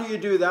 And how do you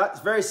do that?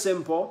 It's very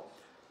simple.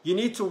 You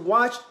need to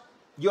watch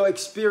your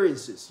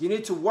experiences. You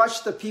need to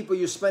watch the people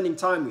you're spending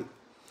time with.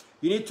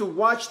 You need to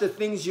watch the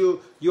things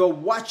you're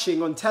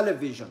watching on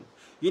television.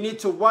 You need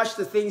to watch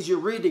the things you're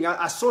reading.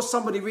 I saw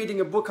somebody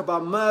reading a book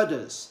about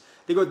murders.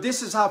 They go,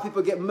 this is how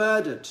people get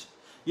murdered.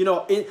 You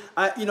know,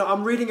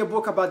 I'm reading a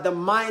book about the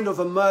mind of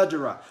a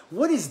murderer.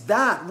 What is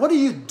that? What are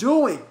you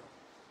doing?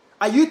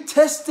 Are you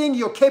testing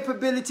your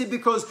capability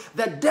because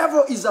the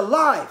devil is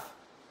alive?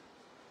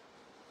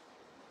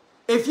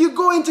 If you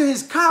go into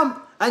his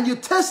camp and you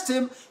test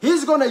him,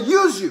 he's going to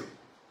use you.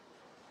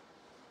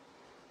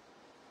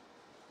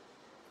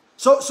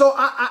 So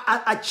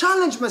I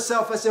challenge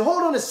myself. I say,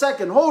 hold on a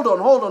second. Hold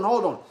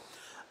on.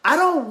 I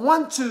don't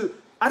want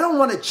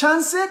to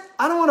chance it.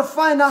 I don't want to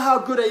find out how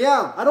good I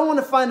am. I don't want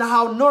to find out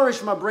how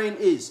nourished my brain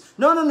is.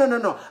 No.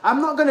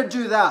 I'm not going to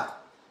do that.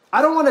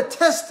 I don't want to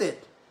test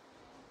it.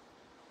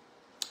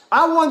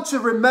 I want to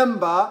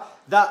remember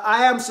that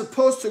I am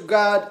supposed to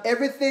guard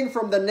everything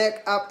from the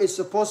neck up is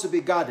supposed to be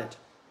guarded.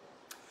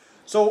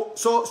 So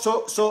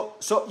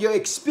your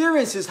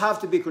experiences have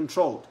to be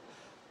controlled.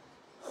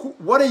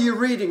 What are you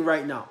reading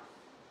right now?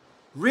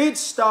 Read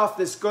stuff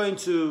that's going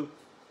to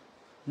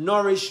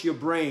nourish your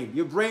brain.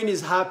 Your brain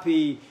is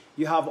happy.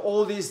 you have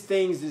all these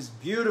things, these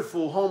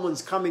beautiful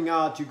hormones coming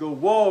out. You go,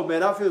 whoa,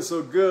 man, I feel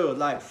so good.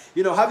 Like,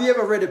 you know, have you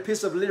ever read a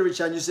piece of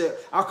literature and you say,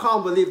 I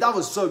can't believe that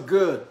was so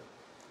good.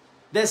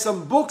 There's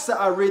some books that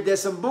I read. I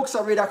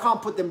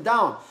can't put them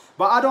down.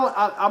 But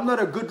I'm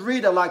not a good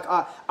reader. Like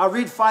I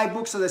read 5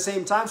 books at the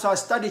same time. So I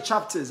study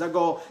chapters. I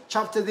go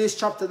chapter this,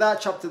 chapter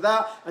that, chapter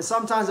that. And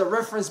sometimes I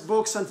reference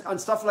books and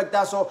stuff like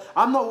that. So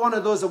I'm not one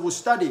of those that will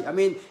study. I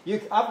mean,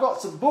 I've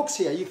got some books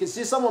here. You can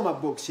see some of my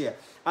books here.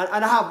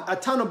 And I have a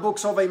ton of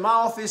books over in my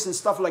office and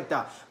stuff like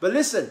that. But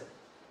listen,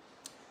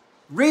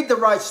 read the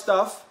right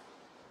stuff.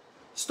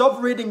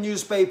 Stop reading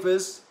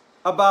newspapers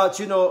about,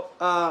 you know,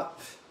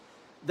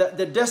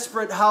 the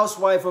desperate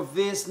housewife of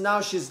this. Now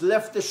she's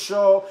left the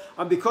show,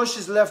 and because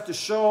she's left the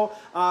show,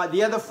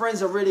 the other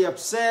friends are really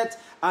upset,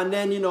 and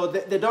then, you know,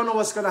 they don't know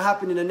what's going to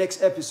happen in the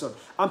next episode.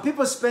 And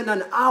people spend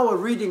an hour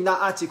reading that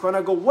article, and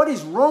I go, what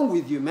is wrong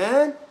with you,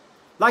 man?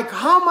 Like,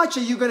 how much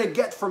are you going to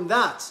get from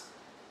that?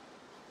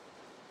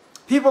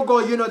 People go,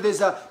 you know, there's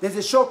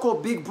a show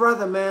called Big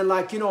Brother, man.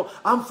 Like, you know,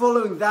 I'm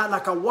following that.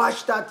 Like, I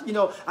watch that, you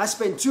know, I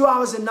spend 2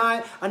 hours a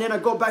night, and then I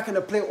go back and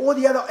I play all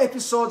the other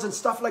episodes and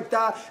stuff like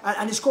that.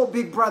 And it's called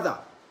Big Brother.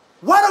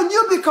 Why don't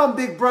you become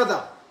Big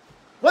Brother?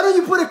 Why don't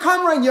you put a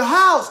camera in your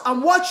house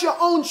and watch your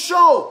own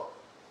show?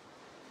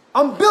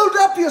 And build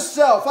up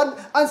yourself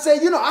and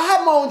say, you know, I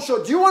have my own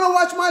show. Do you want to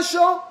watch my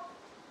show?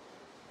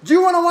 Do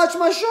you want to watch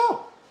my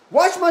show?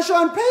 Watch my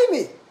show and pay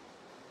me.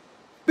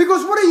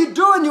 Because what are you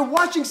doing? You're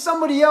watching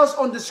somebody else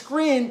on the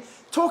screen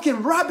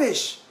talking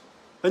rubbish.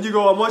 And you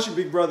go, I'm watching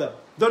Big Brother.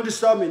 Don't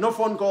disturb me. No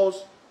phone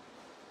calls.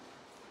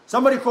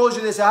 Somebody calls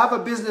you, they say, I have a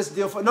business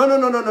deal for...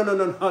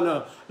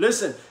 No.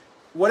 Listen,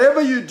 whatever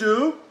you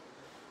do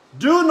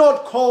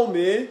not call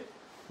me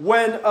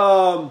when,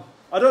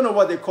 I don't know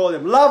what they call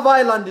them. Love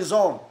Island is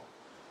on.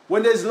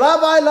 When there's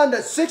Love Island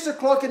at 6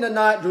 o'clock in the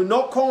night, do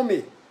not call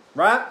me.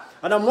 Right?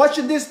 And I'm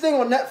watching this thing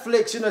on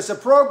Netflix. You know, it's a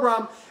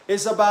program.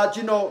 It's about,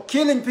 you know,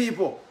 killing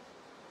people.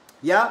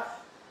 Yeah?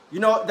 You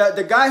know,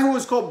 the guy who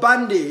was called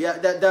Bundy,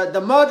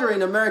 the murderer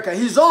in America,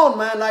 he's on,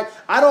 man. Like,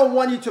 I don't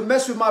want you to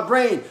mess with my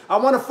brain. I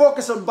want to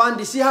focus on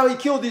Bundy. See how he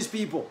killed these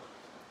people.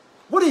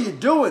 What are you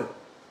doing?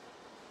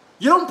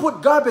 You don't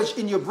put garbage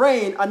in your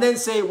brain and then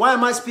say, why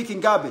am I speaking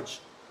garbage?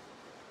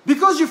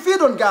 Because you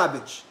feed on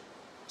garbage.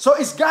 So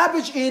it's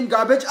garbage in,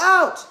 garbage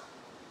out.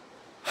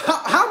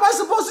 How am I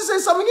supposed to say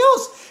something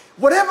else?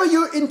 Whatever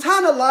you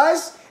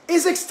internalize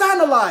is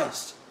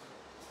externalized.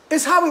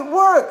 It's how it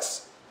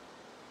works.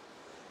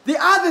 The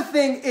other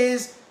thing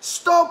is,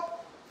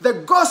 stop the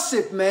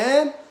gossip,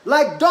 man.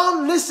 Like,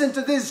 don't listen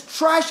to these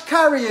trash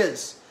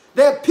carriers.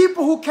 There are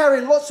people who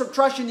carry lots of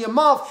trash in your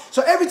mouth.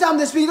 So every time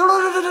they speak,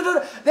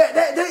 they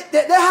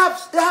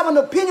have an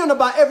opinion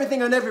about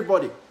everything and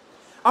everybody.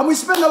 And we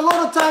spend a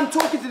lot of time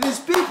talking to these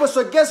people.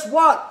 So guess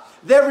what?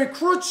 They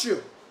recruit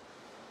you.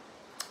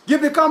 You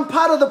become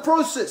part of the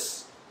process.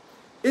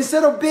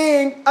 Instead of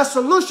being a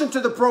solution to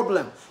the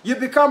problem, you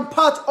become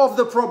part of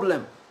the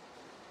problem.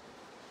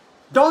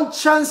 Don't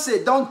chance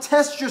it. Don't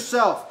test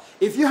yourself.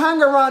 If you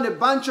hang around a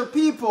bunch of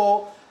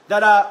people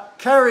that are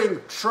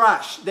carrying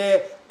trash,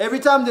 every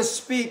time they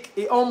speak,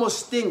 it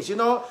almost stinks, you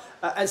know.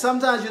 And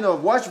sometimes, you know,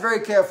 watch very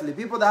carefully.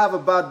 People that have a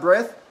bad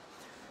breath,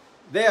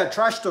 they are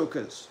trash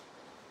talkers.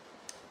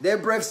 Their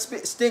breath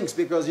stinks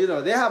because, you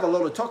know, they have a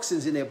lot of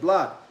toxins in their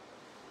blood.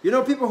 You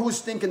know, people who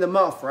stink in the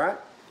mouth, right?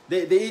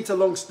 They eat the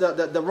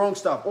wrong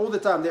stuff all the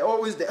time.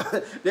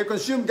 They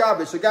consume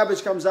garbage, so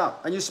garbage comes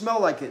out. And you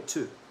smell like it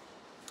too.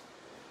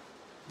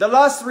 The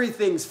last 3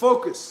 things,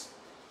 focus.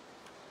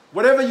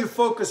 Whatever you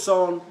focus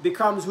on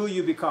becomes who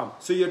you become.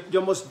 So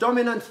your most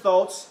dominant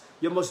thoughts,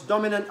 your most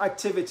dominant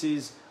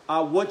activities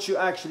are what you're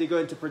actually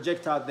going to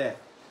project out there.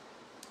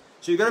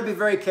 So you've got to be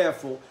very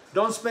careful.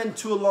 Don't spend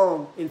too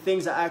long in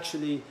things that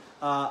actually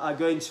are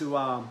going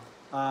to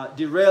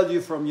derail you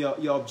from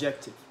your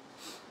objective.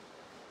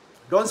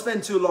 Don't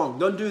spend too long.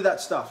 Don't do that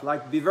stuff.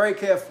 Like, be very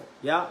careful.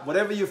 Yeah?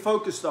 Whatever you're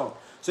focused on.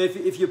 So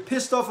if you're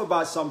pissed off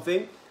about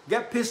something,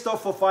 get pissed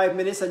off for 5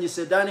 minutes and you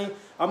say, Danny,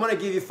 I'm going to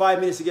give you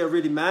 5 minutes to get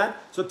really mad.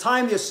 So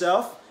time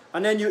yourself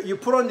and then you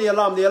put on the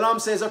alarm. The alarm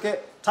says, okay,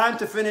 time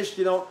to finish,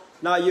 you know.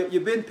 Now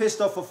you've been pissed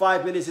off for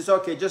 5 minutes. It's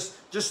okay. Just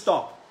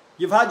stop.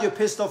 You've had your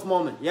pissed off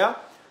moment. Yeah?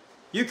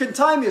 You can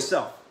time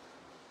yourself.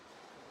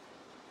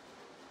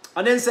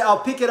 And then say,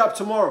 I'll pick it up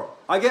tomorrow.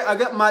 I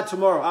get mad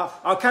tomorrow.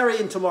 I'll carry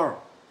it in tomorrow.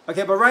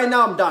 Okay, but right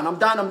now I'm done.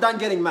 I'm done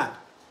getting mad.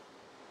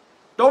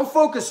 Don't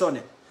focus on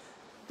it.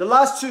 The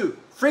last 2,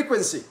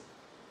 frequency.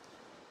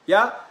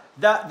 Yeah?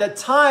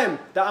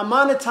 The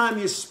amount of time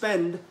you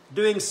spend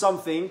doing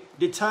something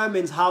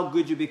determines how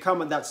good you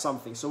become at that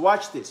something. So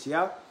watch this,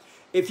 yeah?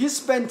 If you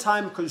spend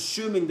time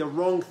consuming the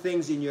wrong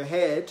things in your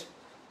head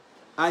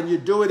and you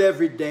do it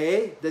every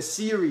day, the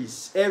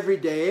series, every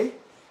day,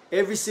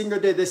 every single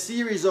day, the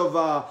series of,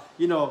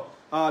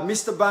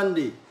 Mr.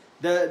 Bundy,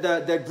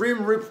 the Grim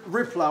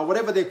Rippler,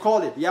 whatever they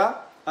call it, yeah?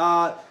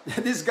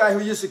 This guy who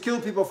used to kill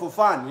people for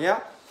fun, yeah?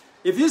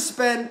 If you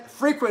spend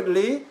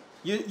frequently,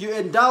 you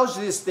indulge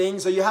these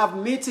things, or you have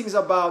meetings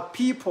about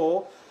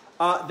people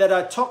that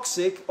are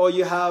toxic, or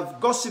you have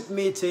gossip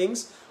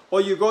meetings,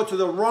 or you go to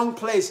the wrong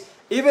place.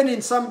 Even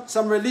in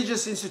some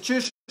religious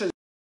institutions,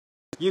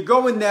 you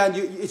go in there and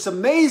it's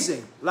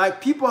amazing.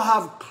 Like, people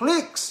have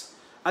cliques,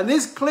 and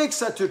these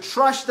cliques are to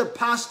trash the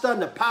pastor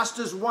and the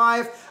pastor's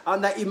wife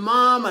and the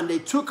imam, and they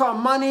took our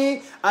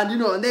money,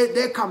 and and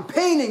they're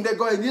campaigning. They're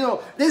going,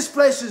 this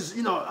place is,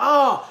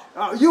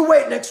 you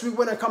wait next week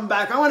when I come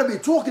back. I want to be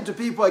talking to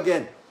people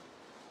again.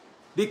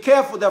 Be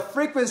careful. The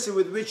frequency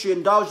with which you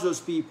indulge those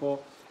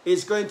people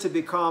is going to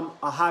become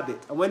a habit.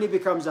 And when it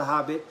becomes a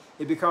habit,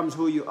 it becomes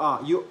who you are.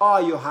 You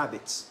are your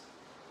habits.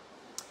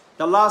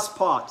 The last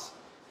part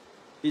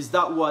is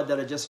that word that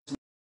I just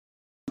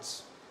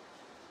mentioned.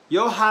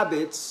 Your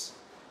habits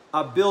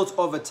are built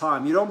over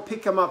time. You don't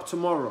pick them up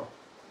tomorrow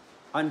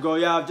and go,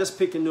 yeah, I've just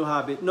picked a new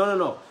habit. No, no,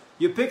 no.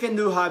 You pick a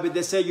new habit.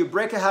 They say you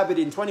break a habit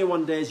in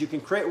 21 days. You can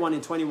create one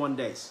in 21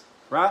 days.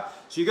 Right?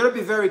 So you got to be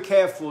very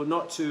careful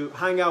not to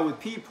hang out with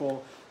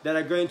people that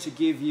are going to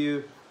give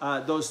you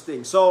those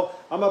things. So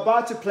I'm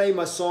about to play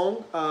my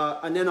song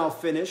and then I'll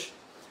finish.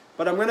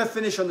 But I'm going to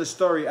finish on the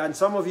story. And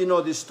some of you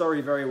know this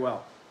story very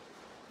well.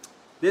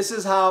 This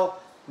is how,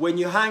 when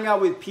you hang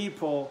out with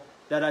people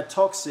that are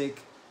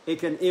toxic, it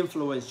can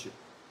influence you.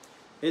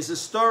 It's a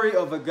story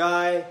of a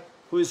guy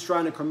who is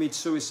trying to commit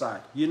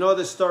suicide. You know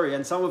the story.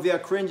 And some of you are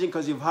cringing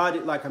because you've heard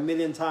it like a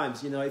million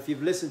times, if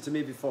you've listened to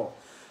me before.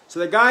 So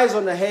the guy is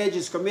on the hedge,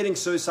 he's committing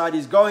suicide,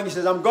 he's going, he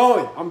says, I'm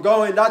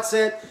going, that's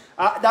it,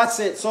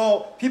 that's it.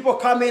 So people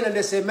come in and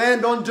they say,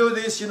 man, don't do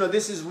this,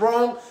 this is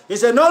wrong. He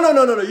said, no,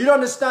 you don't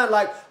understand,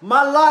 like,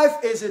 my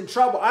life is in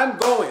trouble, I'm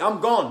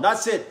gone,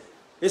 that's it,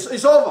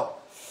 it's over.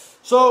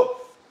 So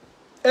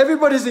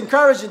everybody's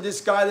encouraging this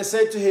guy. They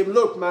say to him,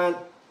 look, man,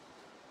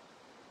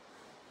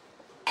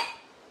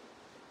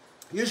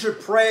 you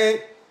should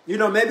pray,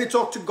 maybe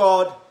talk to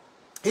God.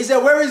 He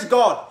said, where is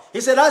God? He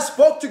said, I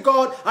spoke to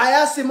God. I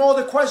asked him all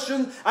the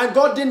questions and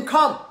God didn't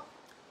come.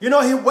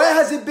 Where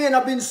has he been?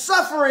 I've been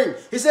suffering.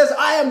 He says,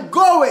 I am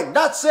going.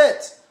 That's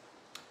it.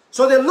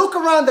 So they look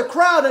around the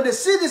crowd and they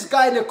see this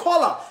guy in a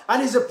collar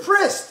and he's a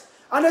priest.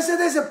 And they say,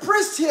 there's a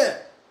priest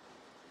here.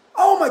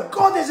 Oh my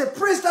God, there's a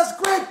priest. That's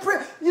great.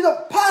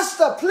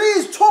 Pastor,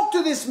 please talk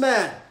to this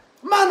man.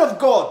 Man of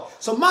God.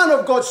 So man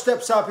of God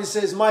steps up. He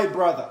says, my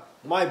brother.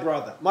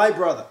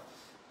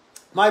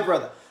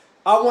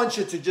 I want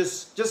you to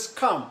just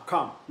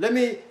come. Let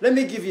me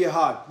give you a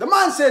hug. The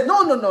man said,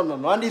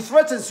 no. And he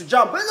threatens to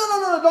jump.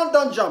 No,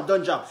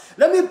 don't jump.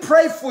 Let me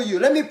pray for you.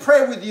 Let me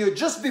pray with you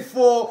just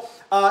before,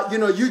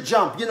 you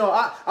jump.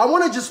 I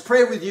want to just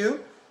pray with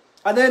you.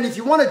 And then if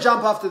you want to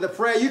jump after the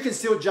prayer, you can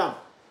still jump.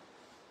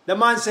 The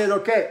man said,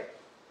 okay.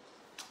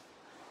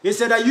 He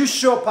said, are you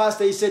sure,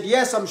 Pastor? He said,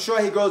 yes, I'm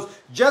sure. He goes,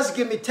 just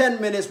give me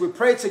 10 minutes. We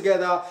pray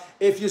together.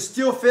 If you're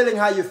still feeling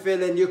how you're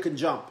feeling, you can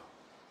jump.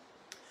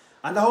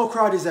 And the whole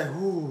crowd is like,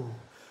 ooh,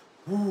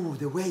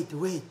 they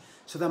wait.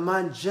 So the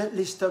man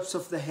gently steps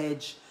off the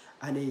hedge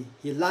and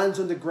he lands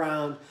on the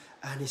ground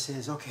and he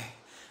says, okay,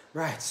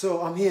 right,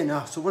 so I'm here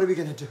now. So what are we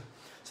going to do?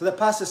 So the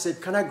pastor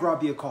said, can I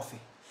grab you a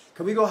coffee?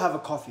 Can we go have a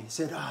coffee? He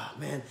said,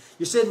 man,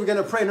 you said we're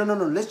going to pray. No,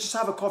 let's just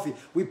have a coffee.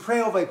 We pray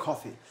over a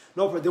coffee.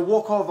 No problem. They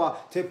walk over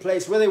to a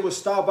place, whether it was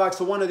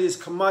Starbucks or one of these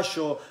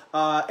commercial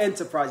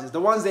enterprises, the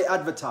ones they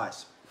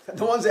advertise.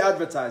 The ones they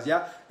advertise,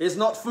 yeah? It's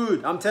not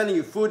food. I'm telling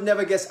you, food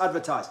never gets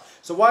advertised.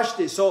 So watch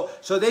this. So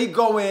they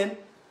go in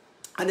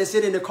and they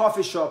sit in the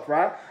coffee shop,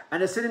 right?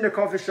 And they sit in the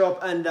coffee shop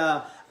and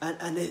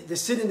they're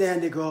sitting there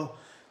and they go,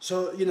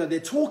 so, they're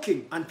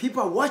talking and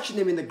people are watching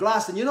them in the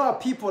glass. And how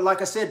people, like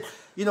I said,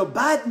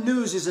 bad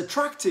news is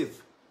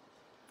attractive.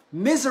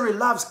 Misery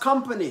loves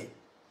company.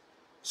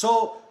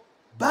 So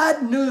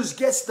bad news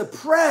gets the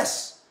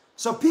press.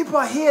 So people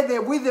are here,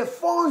 they're with their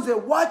phones, they're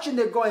watching,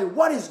 they're going,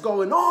 what is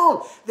going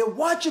on? They're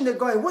watching, they're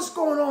going, what's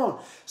going on?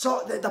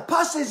 So the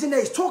pastor is in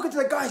there, he's talking to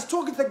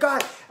the guy,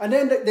 and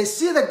then they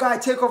see the guy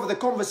take over the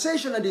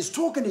conversation and he's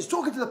talking to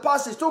the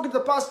pastor,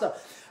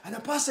 and the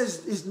pastor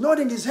is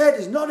nodding his head,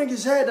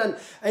 and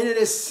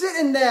they're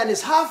sitting there and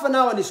it's half an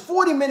hour and it's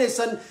 40 minutes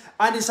and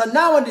it's an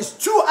hour and it's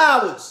 2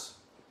 hours.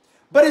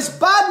 But it's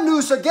bad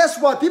news, so guess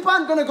what? People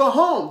aren't going to go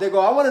home. They go,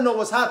 I want to know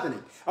what's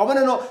happening. I want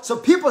to know. So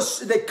people,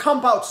 they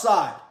camp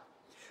outside.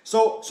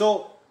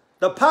 So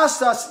the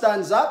pastor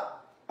stands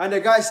up and the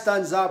guy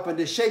stands up and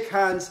they shake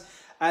hands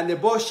and they're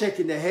both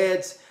shaking their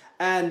heads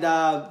and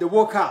they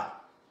walk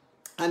out.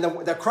 And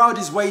the crowd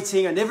is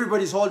waiting and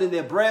everybody's holding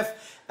their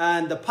breath.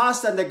 And the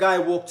pastor and the guy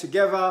walk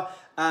together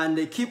and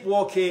they keep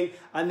walking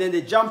and then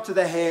they jump to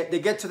the hedge, they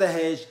get to the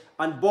hedge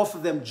and both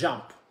of them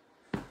jump.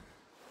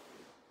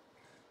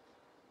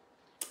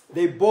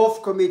 They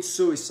both commit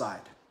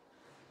suicide.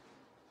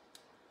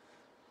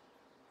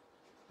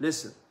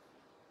 Listen.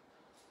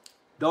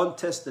 Don't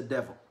test the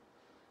devil.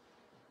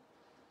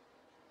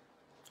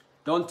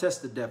 Don't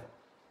test the devil.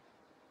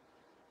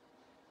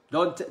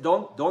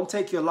 Don't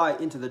take your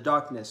light into the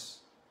darkness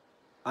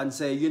and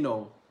say,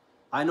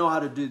 I know how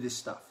to do this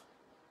stuff.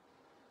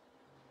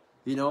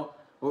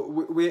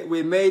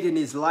 We're made in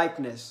his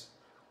likeness.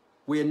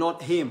 We're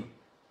not him.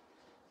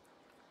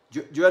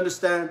 Do you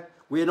understand?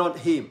 We're not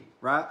him.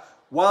 right?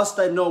 Whilst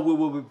I know we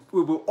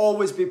will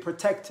always be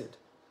protected,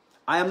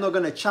 I am not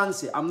going to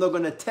chance it. I'm not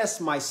going to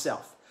test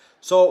myself.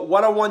 So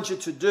what I want you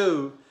to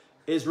do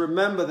is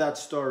remember that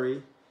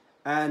story,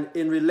 and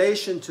in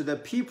relation to the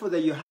people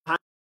that you have,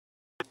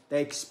 the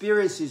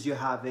experiences you're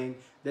having,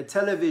 the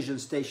television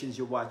stations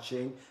you're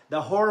watching,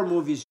 the horror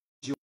movies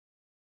you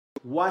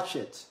watch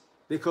it,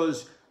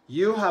 because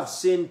you have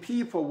seen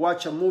people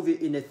watch a movie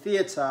in a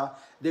theater,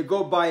 they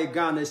go buy a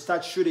gun, they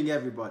start shooting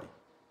everybody.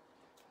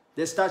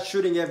 They start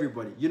shooting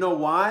everybody. You know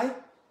why?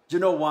 Do you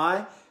know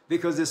why?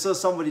 Because they saw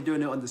somebody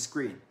doing it on the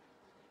screen.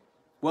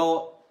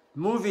 Well,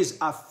 movies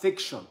are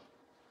fiction.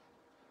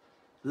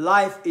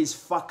 Life is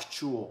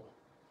factual.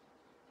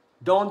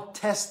 Don't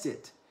test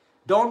it.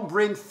 Don't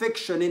bring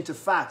fiction into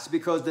facts,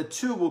 because the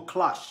two will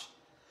clash.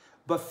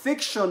 But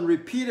fiction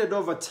repeated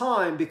over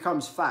time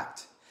becomes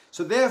fact.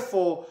 So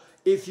therefore,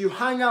 if you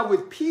hang out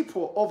with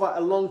people over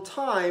a long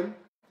time,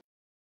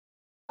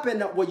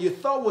 what you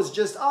thought was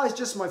just, oh, it's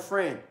just my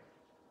friend.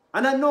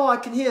 And I know I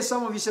can hear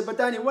some of you say, but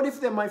Danny, what if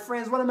they're my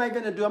friends? What am I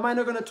going to do? Am I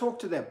not going to talk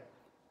to them?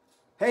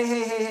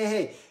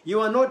 Hey. You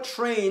are not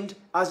trained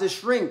as a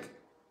shrink.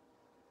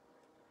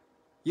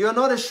 You are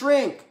not a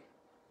shrink.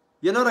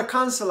 You're not a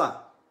counselor.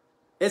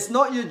 It's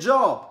not your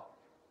job.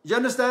 You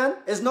understand?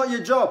 It's not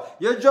your job.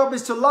 Your job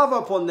is to love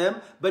upon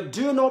them, but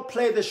do not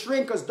play the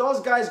shrink, because those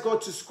guys go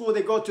to school,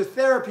 they go to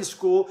therapy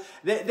school,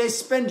 they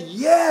spend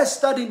years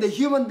studying the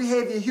human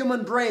behavior,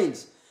 human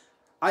brains.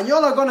 And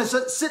y'all are going to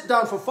sit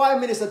down for 5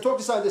 minutes and talk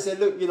to someone. They say,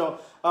 look,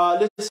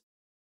 listen,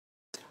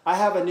 I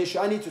have an issue.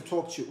 I need to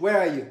talk to you. Where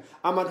are you?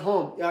 I'm at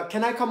home.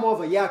 Can I come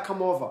over? Yeah,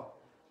 come over.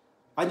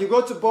 And you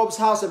go to Bob's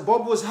house, and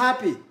Bob was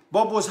happy.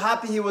 Bob was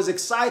happy. He was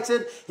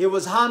excited. He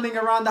was humming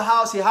around the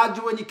house. He hugged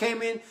you when you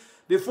came in.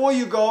 Before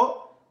you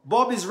go,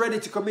 Bob is ready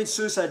to commit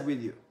suicide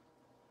with you.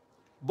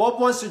 Bob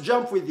wants to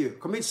jump with you,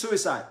 commit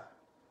suicide.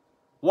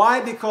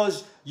 Why?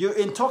 Because you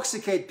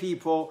intoxicate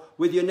people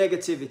with your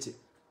negativity.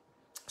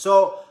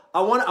 So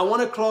I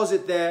want to close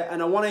it there,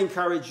 and I want to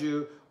encourage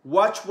you,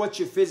 watch what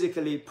you're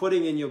physically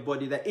putting in your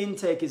body. The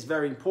intake is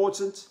very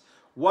important.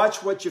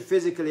 Watch what you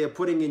physically are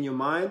putting in your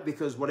mind,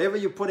 because whatever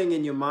you're putting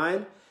in your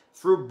mind,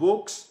 through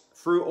books,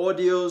 through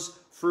audios,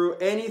 through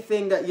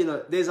anything that,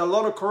 there's a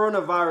lot of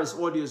coronavirus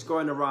audios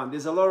going around.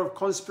 There's a lot of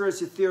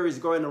conspiracy theories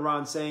going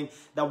around saying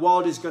the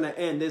world is going to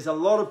end. There's a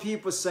lot of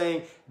people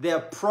saying they're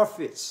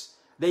prophets.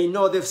 They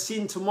know, they've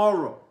seen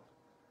tomorrow.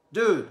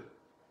 Dude,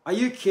 are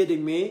you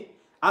kidding me?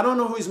 I don't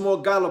know who is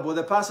more gullible,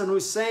 the person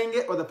who's saying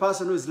it or the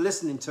person who's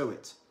listening to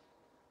it.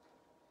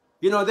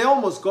 They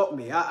almost got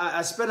me.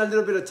 I spent a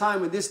little bit of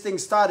time when this thing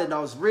started. I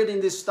was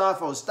reading this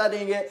stuff. I was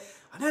studying it.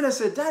 And then I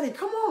said, Daddy,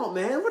 come on,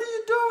 man. What are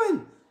you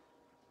doing?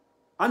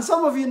 And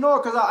some of you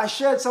know, because I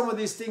shared some of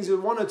these things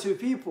with 1 or 2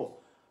 people.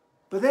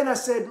 But then I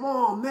said,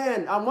 oh,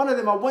 man. And one of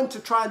them, I went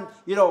to try and,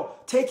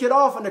 take it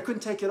off. And I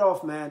couldn't take it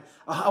off, man.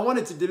 I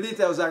wanted to delete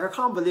it. I was like, I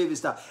can't believe it's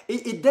that.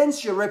 It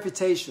dents your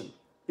reputation.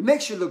 It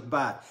makes you look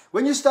bad.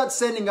 When you start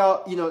sending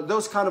out,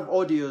 those kind of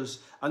audios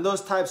and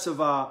those types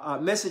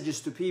of messages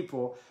to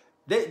people,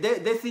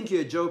 they think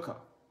you're a joker.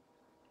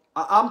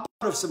 I'm part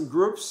of some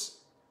groups.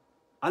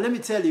 And let me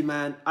tell you,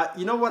 man,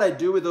 you know what I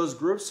do with those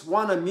groups?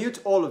 One, I mute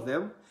all of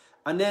them.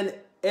 And then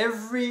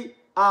every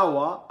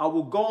hour, I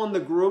will go on the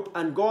group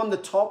and go on the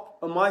top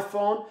of my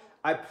phone.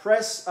 I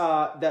press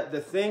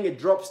the thing. It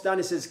drops down.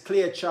 It says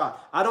clear chat.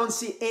 I don't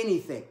see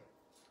anything.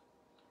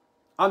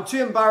 I'm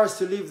too embarrassed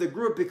to leave the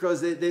group,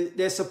 because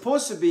they're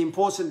supposed to be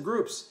important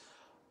groups.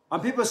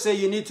 And people say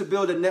you need to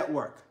build a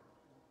network.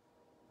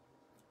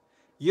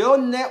 Your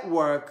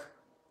network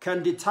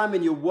can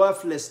determine your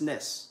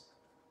worthlessness.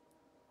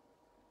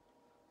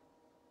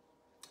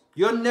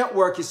 Your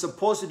network is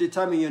supposed to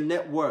determine your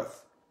net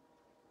worth.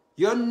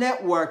 Your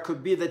network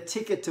could be the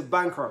ticket to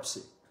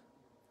bankruptcy.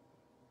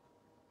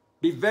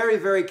 Be very,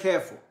 very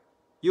careful.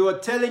 You are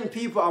telling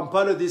people, I'm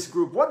part of this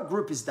group. What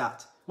group is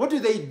that? What do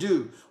they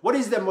do? What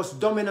is their most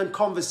dominant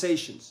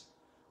conversations?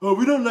 Oh,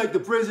 we don't like the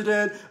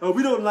president. Oh,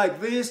 we don't like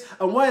this.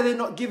 And why are they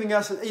not giving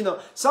us,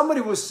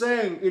 somebody was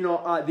saying,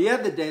 the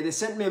other day, they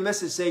sent me a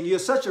message saying, you're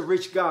such a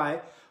rich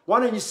guy. Why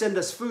don't you send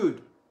us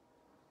food?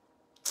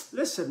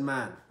 Listen,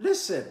 man,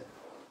 listen.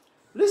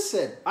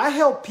 I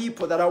help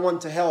people that I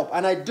want to help,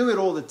 and I do it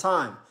all the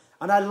time.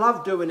 And I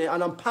love doing it,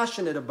 and I'm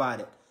passionate about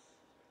it.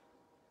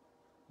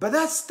 But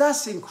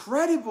that's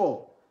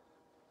incredible.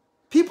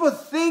 People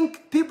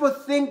think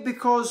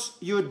because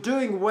you're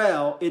doing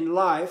well in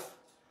life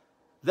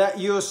that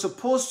you're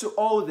supposed to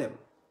owe them.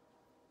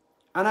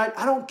 And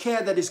I don't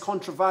care that it's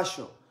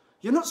controversial.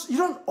 You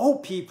don't owe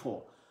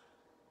people.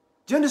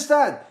 Do you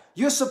understand?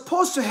 You're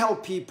supposed to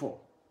help people.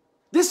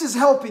 This is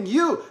helping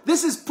you.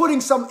 This is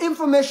putting some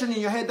information in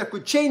your head that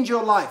could change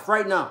your life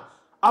right now.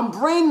 I'm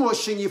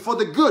brainwashing you for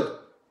the good.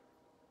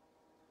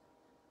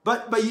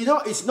 But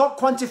it's not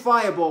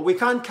quantifiable. We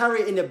can't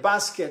carry it in a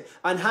basket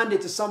and hand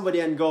it to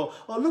somebody and go,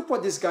 oh, look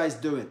what this guy's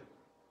doing.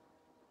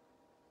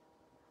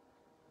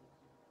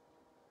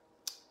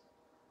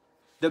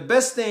 The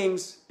best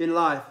things in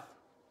life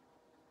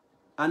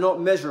are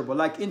not measurable,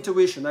 like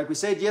intuition. Like we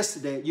said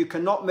yesterday, you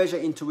cannot measure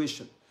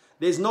intuition.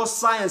 There's no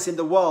science in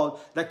the world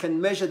that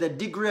can measure the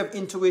degree of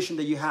intuition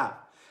that you have.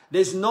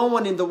 There's no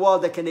one in the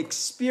world that can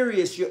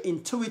experience your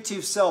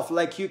intuitive self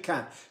like you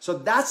can. So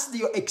that's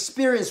your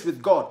experience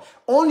with God.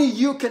 Only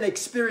you can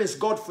experience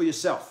God for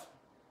yourself.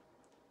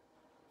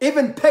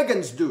 Even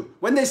pagans do.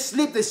 When they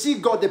sleep, they see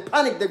God, they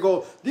panic, they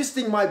go, this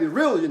thing might be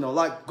real, you know,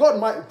 like God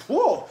might,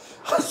 whoa,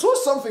 I saw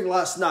something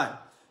last night.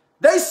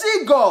 They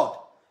see God.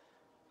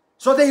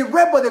 So they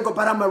rebel, they go,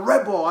 but I'm a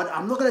rebel,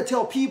 I'm not going to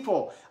tell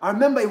people. I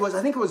remember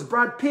I think it was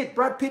Brad Pitt.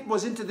 Brad Pitt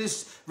was into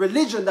this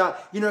religion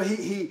that, you know,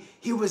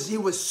 he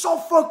was so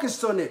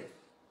focused on it.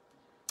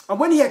 And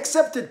when he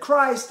accepted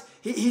Christ,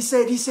 he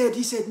said,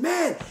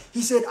 man,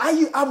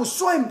 I was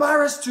so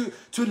embarrassed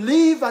to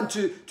leave and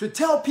to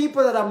tell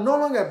people that I'm no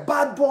longer a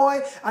bad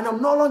boy and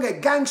I'm no longer a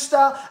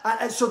gangster.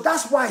 And so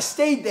that's why I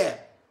stayed there.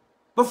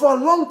 But for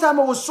a long time,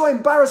 I was so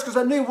embarrassed because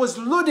I knew it was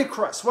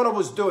ludicrous what I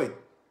was doing.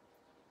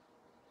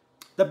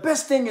 The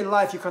best thing in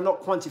life, you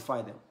cannot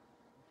quantify them.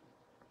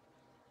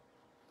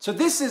 So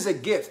this is a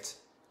gift.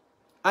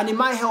 And it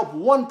might help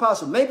one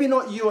person, maybe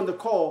not you on the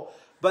call,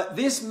 but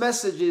these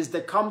messages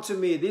that come to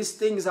me, these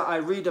things that I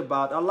read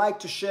about, I like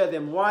to share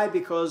them. Why?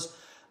 Because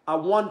I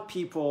want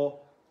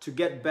people to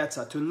get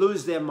better, to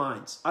lose their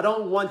minds. I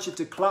don't want you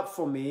to clap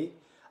for me.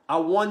 I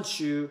want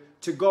you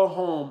to go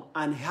home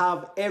and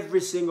have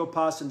every single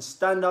person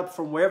stand up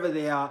from wherever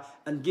they are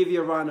and give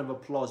you a round of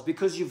applause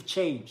because you've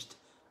changed.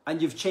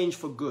 And you've changed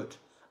for good.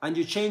 And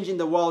you're changing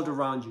the world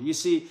around you. You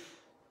see,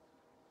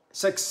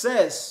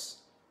 success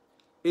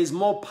is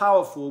more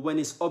powerful when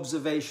it's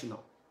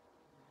observational.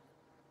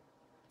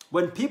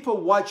 When people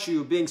watch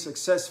you being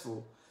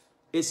successful,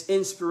 it's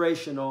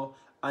inspirational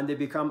and they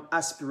become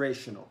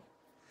aspirational.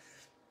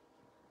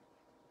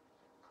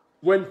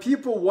 When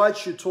people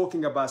watch you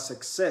talking about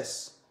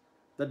success,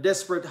 the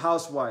desperate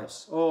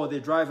housewives, oh, they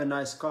drive a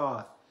nice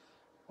car.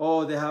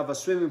 Oh, they have a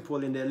swimming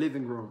pool in their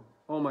living room.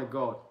 Oh my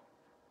God.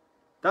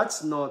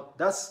 That's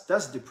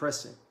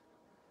depressing.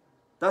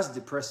 That's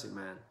depressing,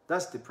 man.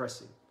 That's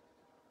depressing.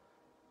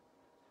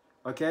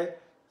 Okay?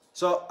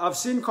 So I've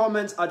seen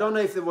comments. I don't know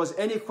if there was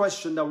any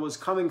question that was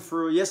coming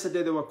through.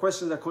 Yesterday there were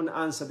questions I couldn't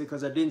answer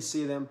because I didn't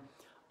see them.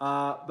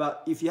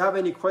 But if you have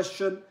any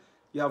question,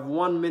 you have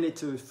 1 minute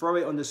to throw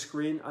it on the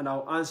screen and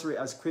I'll answer it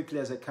as quickly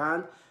as I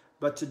can.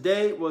 But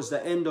today was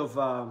the end of,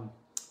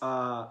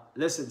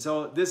 listen,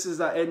 so this is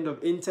the end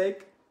of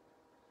intake.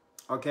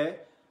 Okay?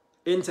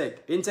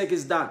 Intake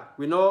is done.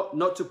 We know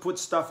not to put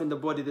stuff in the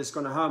body that's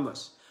going to harm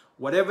us.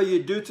 Whatever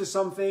you do to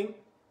something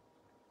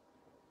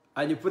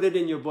and you put it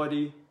in your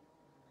body,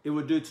 it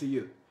will do to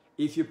you.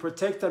 If you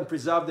protect and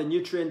preserve the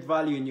nutrient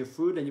value in your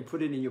food and you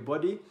put it in your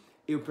body,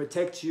 it will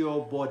protect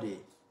your body.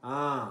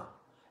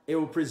 It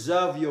will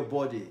preserve your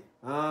body.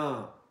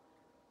 And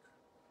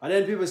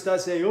then people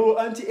start saying, oh,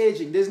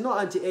 anti-aging. There's no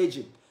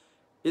anti-aging.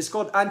 It's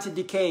called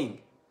anti-decaying.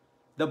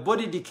 The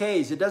body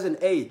decays. It doesn't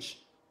age.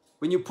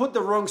 When you put the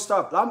wrong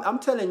stuff, I'm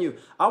telling you,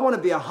 I want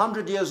to be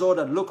 100 years old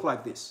and look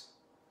like this.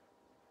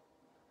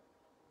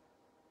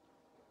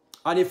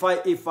 And if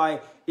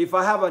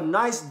I have a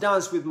nice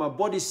dance with my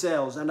body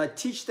cells and I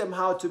teach them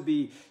how to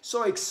be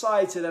so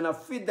excited and I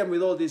feed them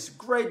with all this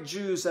great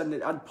juice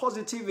and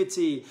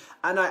positivity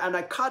and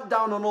I cut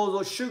down on all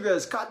those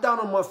sugars, cut down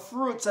on my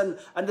fruits and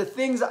the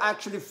things that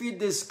actually feed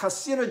these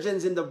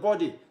carcinogens in the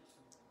body,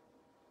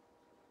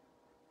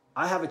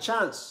 I have a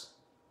chance.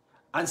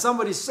 And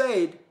somebody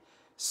said,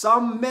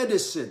 some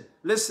medicine,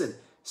 listen,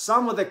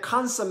 some of the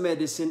cancer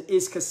medicine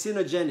is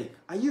carcinogenic.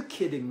 Are you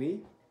kidding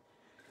me?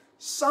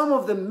 Some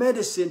of the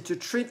medicine to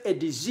treat a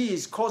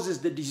disease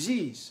causes the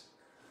disease.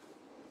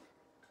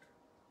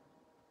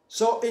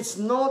 So it's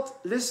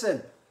not,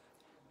 listen,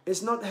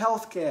 it's not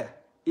healthcare,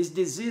 it's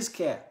disease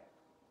care.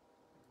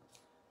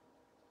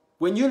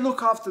 When you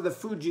look after the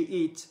food you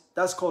eat,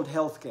 that's called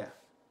healthcare.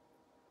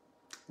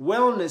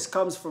 Wellness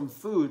comes from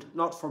food,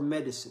 not from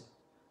medicine.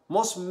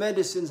 Most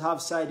medicines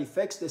have side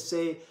effects. They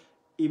say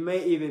it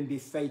may even be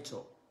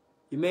fatal.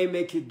 It may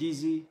make you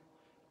dizzy.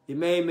 It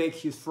may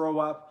make you throw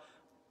up.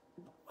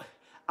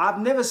 I've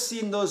never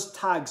seen those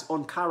tags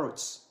on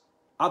carrots.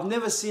 I've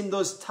never seen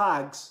those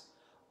tags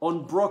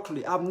on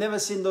broccoli. I've never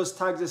seen those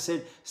tags that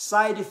said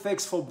side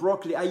effects for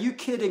broccoli. Are you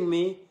kidding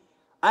me?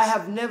 I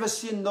have never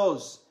seen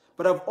those.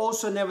 But I've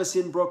also never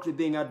seen broccoli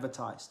being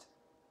advertised.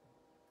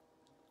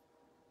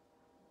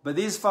 But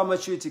these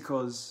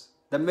pharmaceuticals,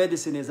 the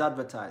medicine is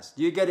advertised.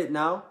 Do you get it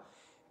now?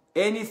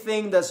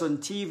 Anything that's on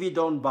TV,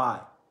 don't buy.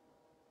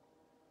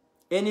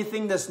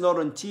 Anything that's not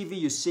on TV,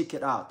 you seek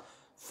it out.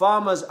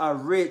 Farmers are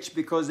rich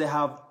because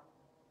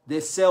they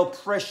sell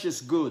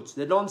precious goods.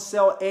 They don't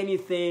sell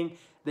anything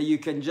that you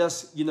can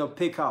just,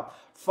 pick up.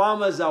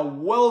 Farmers are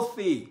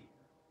wealthy.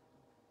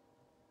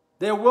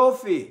 They're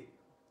wealthy.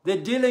 They're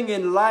dealing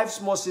in life's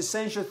most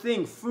essential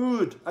thing,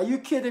 food. Are you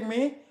kidding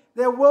me?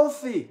 They're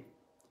wealthy.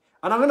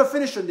 And I'm going to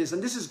finish on this,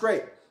 and this is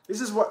great.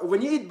 This is what,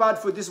 when you eat bad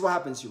food, this is what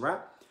happens to you, right?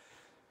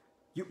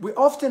 We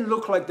often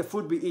look like the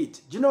food we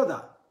eat. Do you know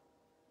that?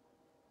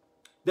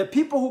 The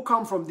people who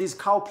come from these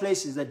cow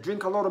places that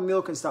drink a lot of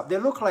milk and stuff, they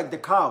look like the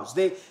cows.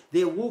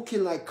 They're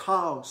walking like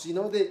cows. You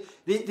know,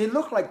 they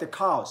look like the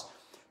cows.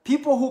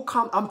 People who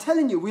come, I'm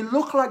telling you, we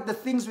look like the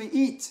things we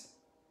eat.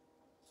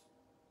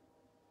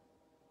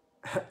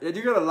 And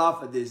you're gonna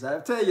laugh at this.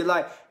 I'm telling you,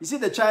 like, you see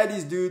the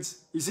Chinese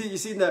dudes, have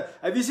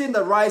you seen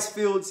the rice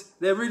fields?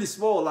 They're really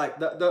small, like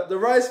the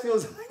rice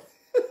fields.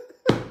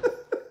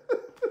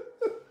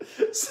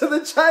 So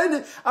the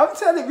Chinese, I'm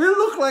telling you, we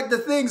look like the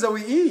things that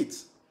we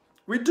eat.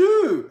 We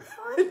do.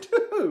 We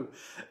do.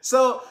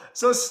 So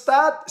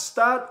start,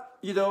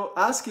 you know,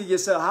 asking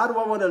yourself, how do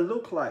I want to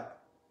look like?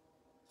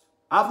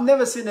 I've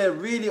never seen a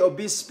really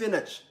obese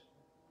spinach.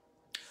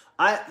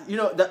 You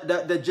know,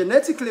 the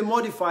genetically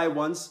modified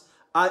ones,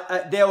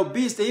 they're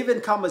obese. They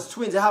even come as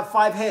twins. They have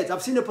 5 heads.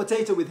 I've seen a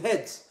potato with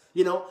heads.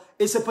 You know,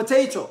 it's a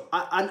potato,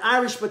 an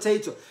Irish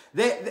potato.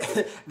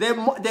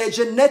 They're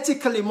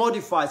genetically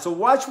modified. So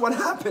watch what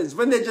happens.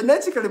 When they're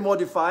genetically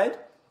modified,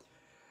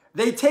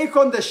 they take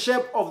on the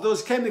shape of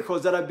those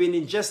chemicals that have been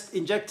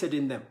injected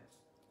in them.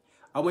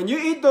 And when you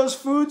eat those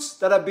foods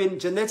that have been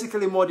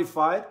genetically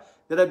modified,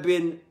 that have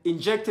been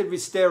injected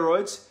with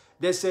steroids,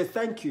 they say,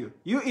 thank you.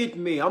 You eat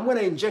me. I'm going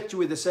to inject you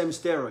with the same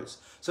steroids.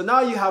 So now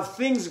you have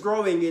things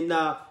growing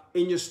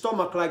in your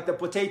stomach like the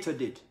potato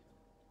did.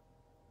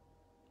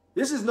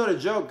 This is not a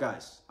joke,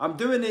 guys. I'm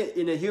doing it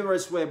in a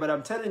humorous way, but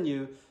I'm telling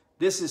you,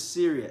 this is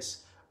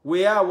serious.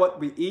 We are what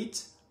we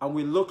eat, and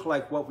we look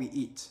like what we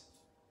eat.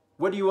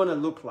 What do you want to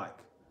look like?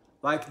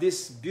 Like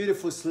this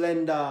beautiful,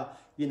 slender,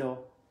 you know,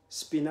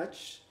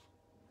 spinach?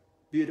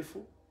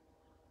 Beautiful.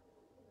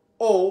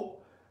 Or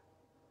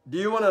do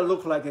you want to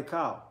look like a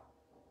cow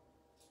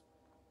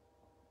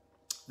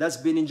that's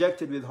been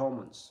injected with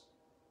hormones?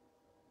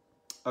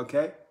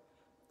 Okay?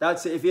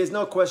 That's it. If there's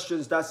no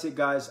questions, that's it,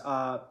 guys.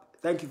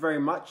 Thank you very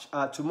much.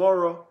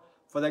 Tomorrow,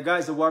 for the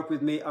guys that work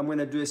with me, I'm going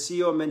to do a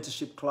CEO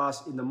mentorship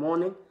class in the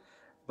morning.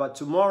 But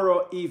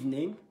tomorrow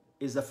evening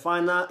is the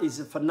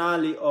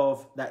finale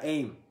of the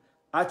A.I.M.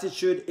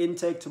 Attitude,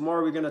 intake.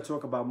 Tomorrow we're going to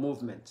talk about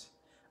movement.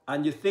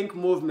 And you think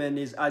movement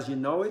is as you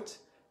know it.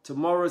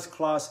 Tomorrow's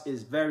class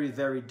is very,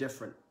 very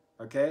different.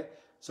 Okay?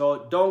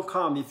 So don't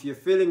come. If you're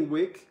feeling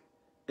weak,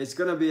 it's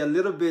going to be a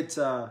little bit,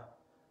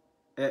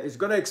 it's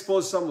going to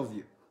expose some of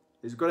you.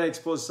 It's going to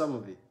expose some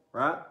of you,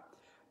 right?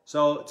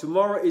 So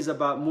tomorrow is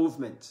about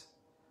movement.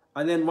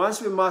 And then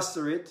once we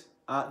master it,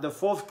 the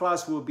 4th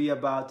class will be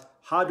about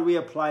how do we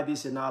apply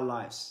this in our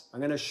lives. I'm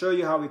going to show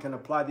you how we can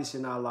apply this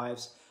in our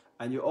lives.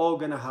 And you're all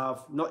going to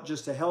have not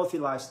just a healthy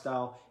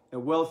lifestyle, a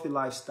wealthy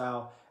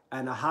lifestyle,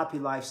 and a happy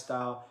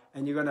lifestyle.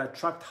 And you're going to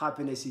attract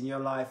happiness in your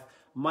life.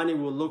 Money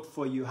will look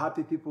for you.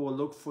 Happy people will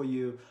look for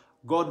you.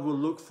 God will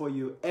look for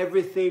you.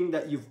 Everything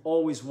that you've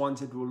always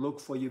wanted will look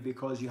for you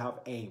because you have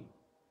A.I.M.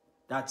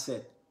 That's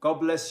it. God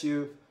bless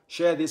you.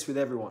 Share this with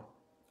everyone.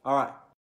 All right.